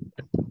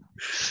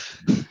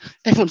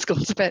 Everyone's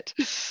gone to bed.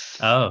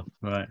 Oh,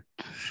 right.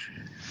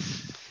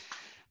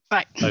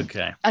 Right.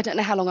 Okay. I don't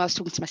know how long I was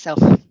talking to myself.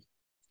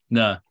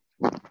 No.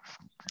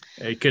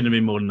 It couldn't have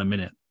been more than a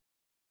minute.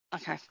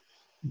 Okay.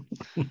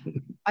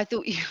 I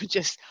thought you were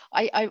just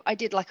I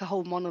did like a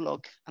whole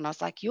monologue and I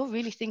was like, you're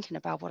really thinking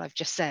about what I've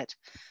just said.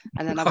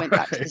 And then I went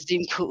back to the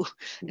Zoom call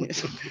and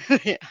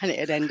it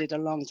had ended a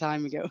long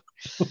time ago.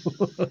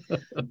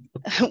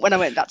 When I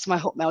went back to my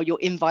Hotmail, your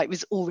invite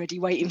was already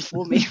waiting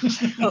for me.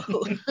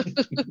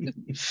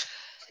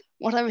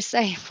 What I was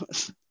saying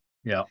was,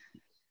 yeah,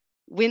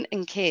 Wint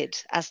and Kid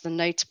as the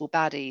notable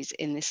baddies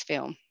in this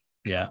film.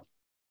 Yeah.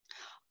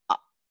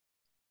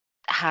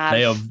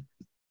 They have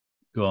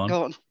go on. No,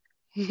 go on.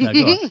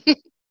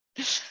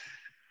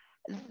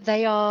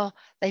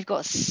 They've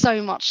got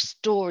so much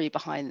story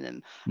behind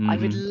them. Mm-hmm. I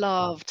would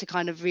love to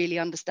kind of really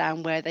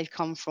understand where they've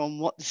come from,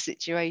 what the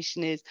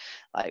situation is,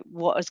 like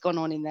what has gone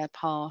on in their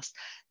past.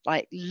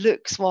 Like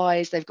looks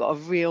wise, they've got a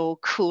real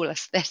cool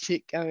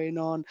aesthetic going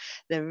on.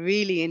 They're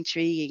really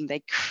intriguing.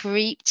 They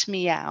creeped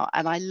me out,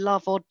 and I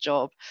love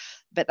Oddjob,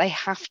 but they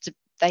have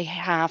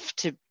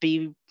to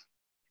be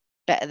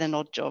better than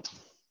Oddjob.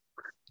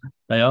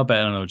 They are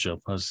better than Oddjob.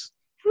 I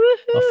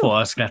thought I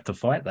was going to have to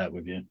fight that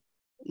with you.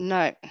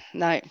 No.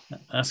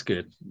 That's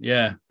good.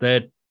 Yeah,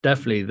 they're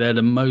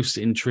the most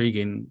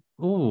intriguing.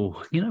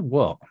 Oh, you know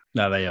what?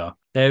 No, they are.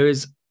 They're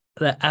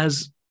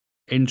as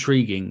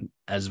intriguing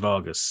as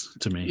Vargas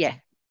to me.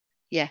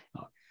 Yeah.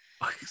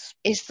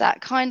 Is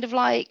that kind of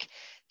like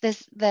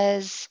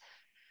there's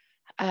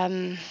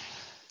when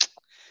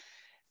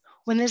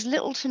there's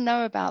little to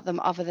know about them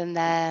other than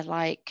their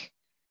like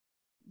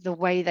the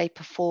way they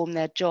perform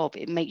their job,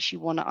 it makes you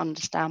want to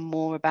understand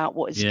more about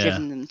what has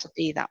driven them to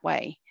be that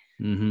way.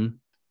 Mm-hmm.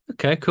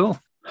 Okay, cool.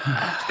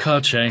 Car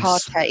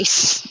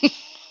chase.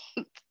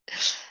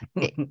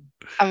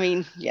 I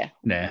mean, yeah.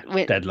 Nah,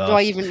 dead last. Do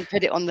I even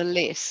put it on the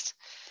list?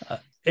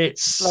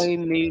 It's Slow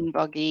Moon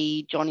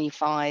Buggy, Johnny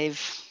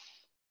 5.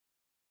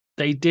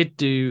 They did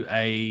do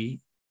a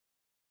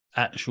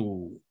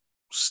actual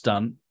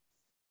stunt,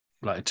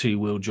 like a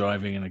 2-wheel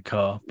driving in a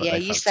car. But yeah,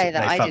 you say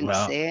that. I didn't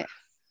see it.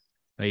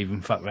 They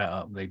even fucked that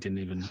up. They didn't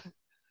even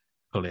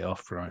pull it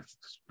off right.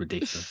 It's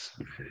ridiculous.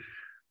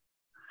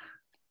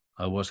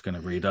 I was going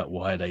to read up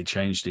why they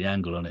changed the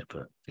angle on it,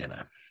 but,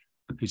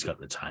 who's got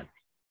the time?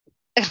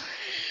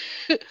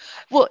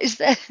 What is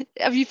there?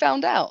 Have you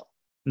found out?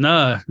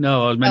 No,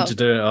 I was meant to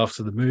do it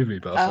after the movie,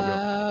 but I forgot.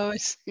 Oh, I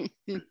see.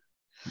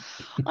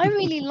 I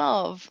really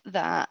love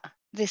that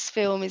this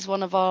film is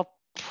one of our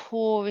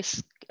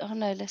poorest. Oh,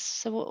 no,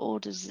 so what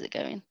orders is it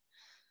going?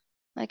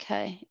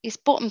 Okay, it's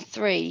bottom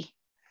 3.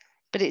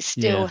 But it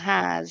still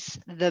has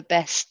the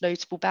best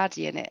notable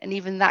baddie in it. And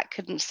even that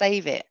couldn't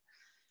save it,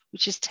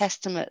 which is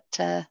testament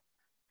to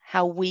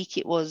how weak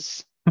it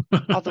was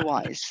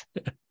otherwise.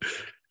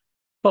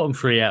 Bottom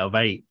 3 out of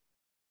 8.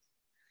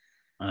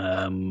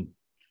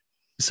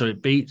 So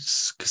it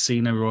beats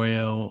Casino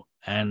Royale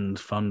and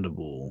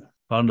Thunderball.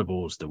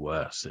 Thunderball's the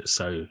worst. It's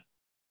so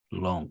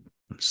long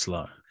and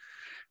slow.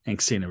 And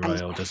Casino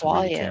Royale doesn't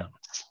really count.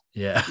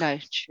 Yeah. No,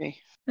 true. Yeah,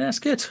 that's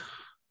good.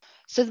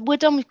 So we're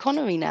done with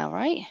Connery now,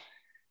 right?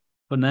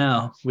 But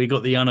now we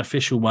got the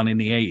unofficial one in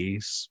the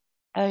 80s.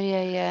 Oh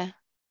yeah.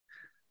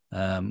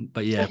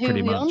 But yeah, so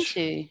pretty much. On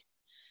to?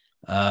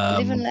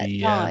 Live and Let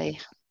Die.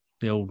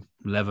 The old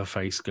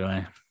Leatherface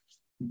guy,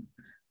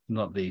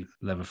 not the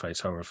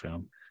Leatherface horror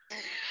film.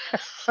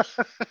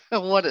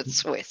 What a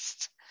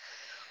twist!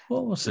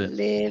 What was it?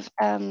 Live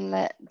and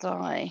Let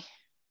Die.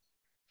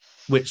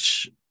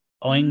 Which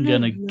I'm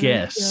gonna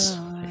guess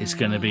is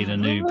going to be the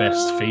new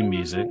best theme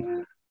music.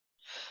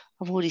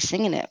 I'm already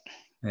singing it.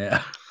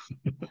 Yeah.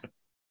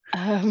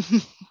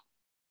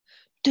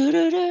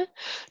 Do-do-do,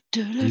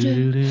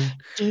 do-do-do,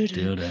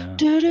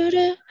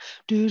 do-do-do,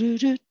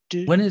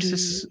 do-do-do, When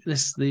is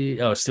this the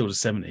it's still the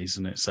 70s,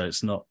 isn't it? So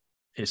it's not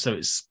it's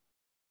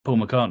Paul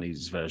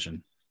McCartney's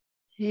version.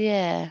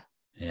 Yeah.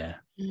 Yeah.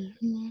 Should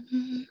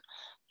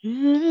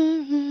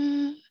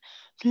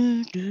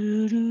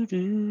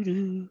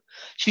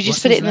we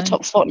just put it in the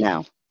top spot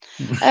now?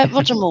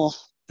 Roger Moore.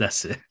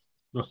 That's it.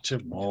 Roger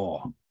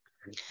Moore.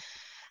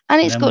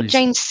 And it's got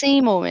Jane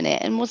Seymour in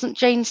it. And wasn't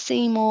Jane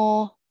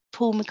Seymour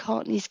Paul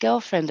McCartney's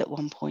girlfriend at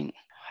one point?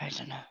 I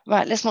don't know.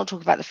 Right, let's not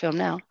talk about the film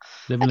now.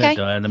 Live and Let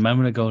Die, The Man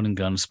with a Golden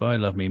Gun, Spy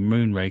Love Me,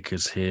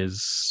 Moonraker's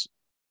his.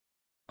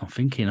 I'm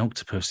thinking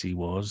Octopus he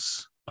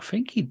was. I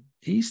think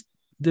he's.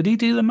 Did he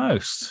do the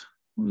most?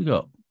 What we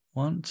got?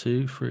 1,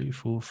 2, 3,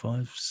 4,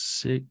 5,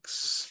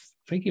 6.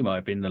 I think he might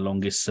have been the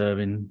longest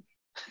serving.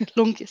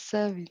 Longest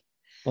serving.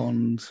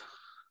 Bond.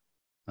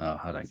 Oh,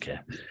 I don't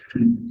care.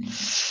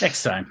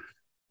 Next time.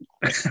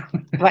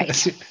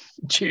 Right.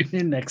 Tune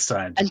in next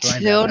time.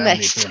 Until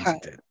next time.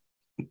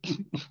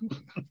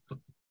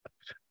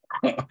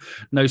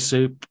 No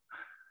soup.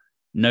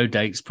 No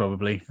dates,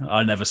 probably.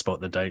 I never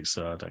spot the dates,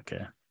 so I don't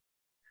care.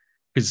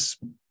 Because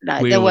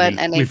there weren't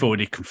any. We've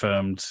already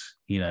confirmed,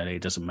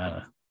 it doesn't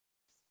matter.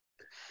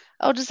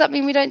 Oh, does that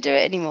mean we don't do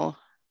it anymore?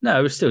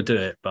 No, we still do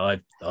it,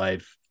 but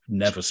I've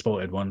never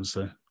spotted one,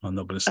 so I'm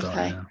not going to start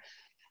now.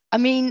 I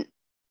mean,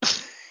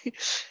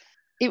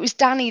 it was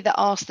Danny that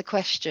asked the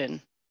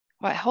question.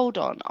 Right, hold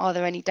on. Are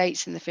there any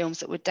dates in the films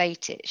that would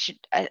date it?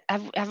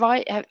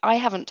 I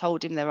haven't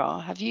told him there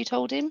are. Have you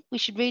told him? We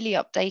should really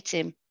update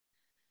him.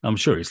 I'm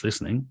sure he's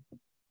listening.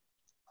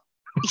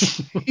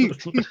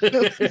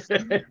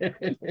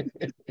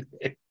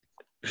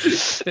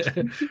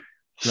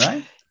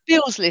 Right?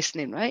 Bill's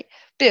listening, right?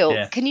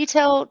 Bill, Can you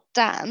tell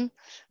Dan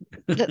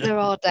that there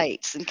are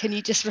dates, and can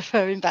you just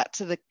refer him back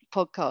to the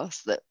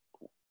podcast that?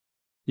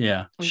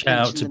 Yeah,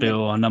 shout out to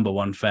Bill, our number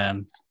one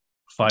fan.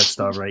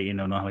 5-star rating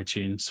on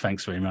iTunes.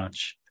 Thanks very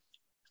much.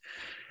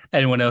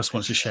 Anyone else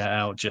wants to shout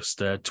out, just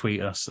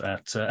tweet us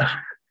at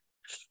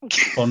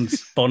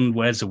Bond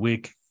wears a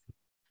wig.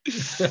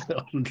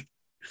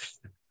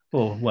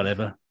 Or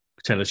whatever.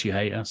 Tell us you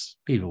hate us.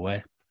 Either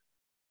way.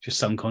 Just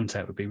some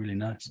contact would be really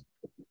nice.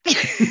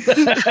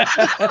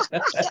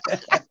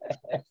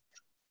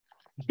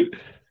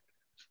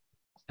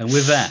 And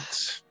with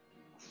that,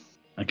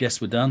 I guess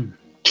we're done.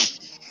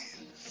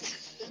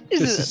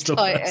 This is a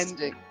tight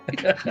ending.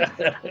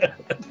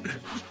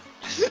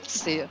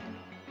 See ya.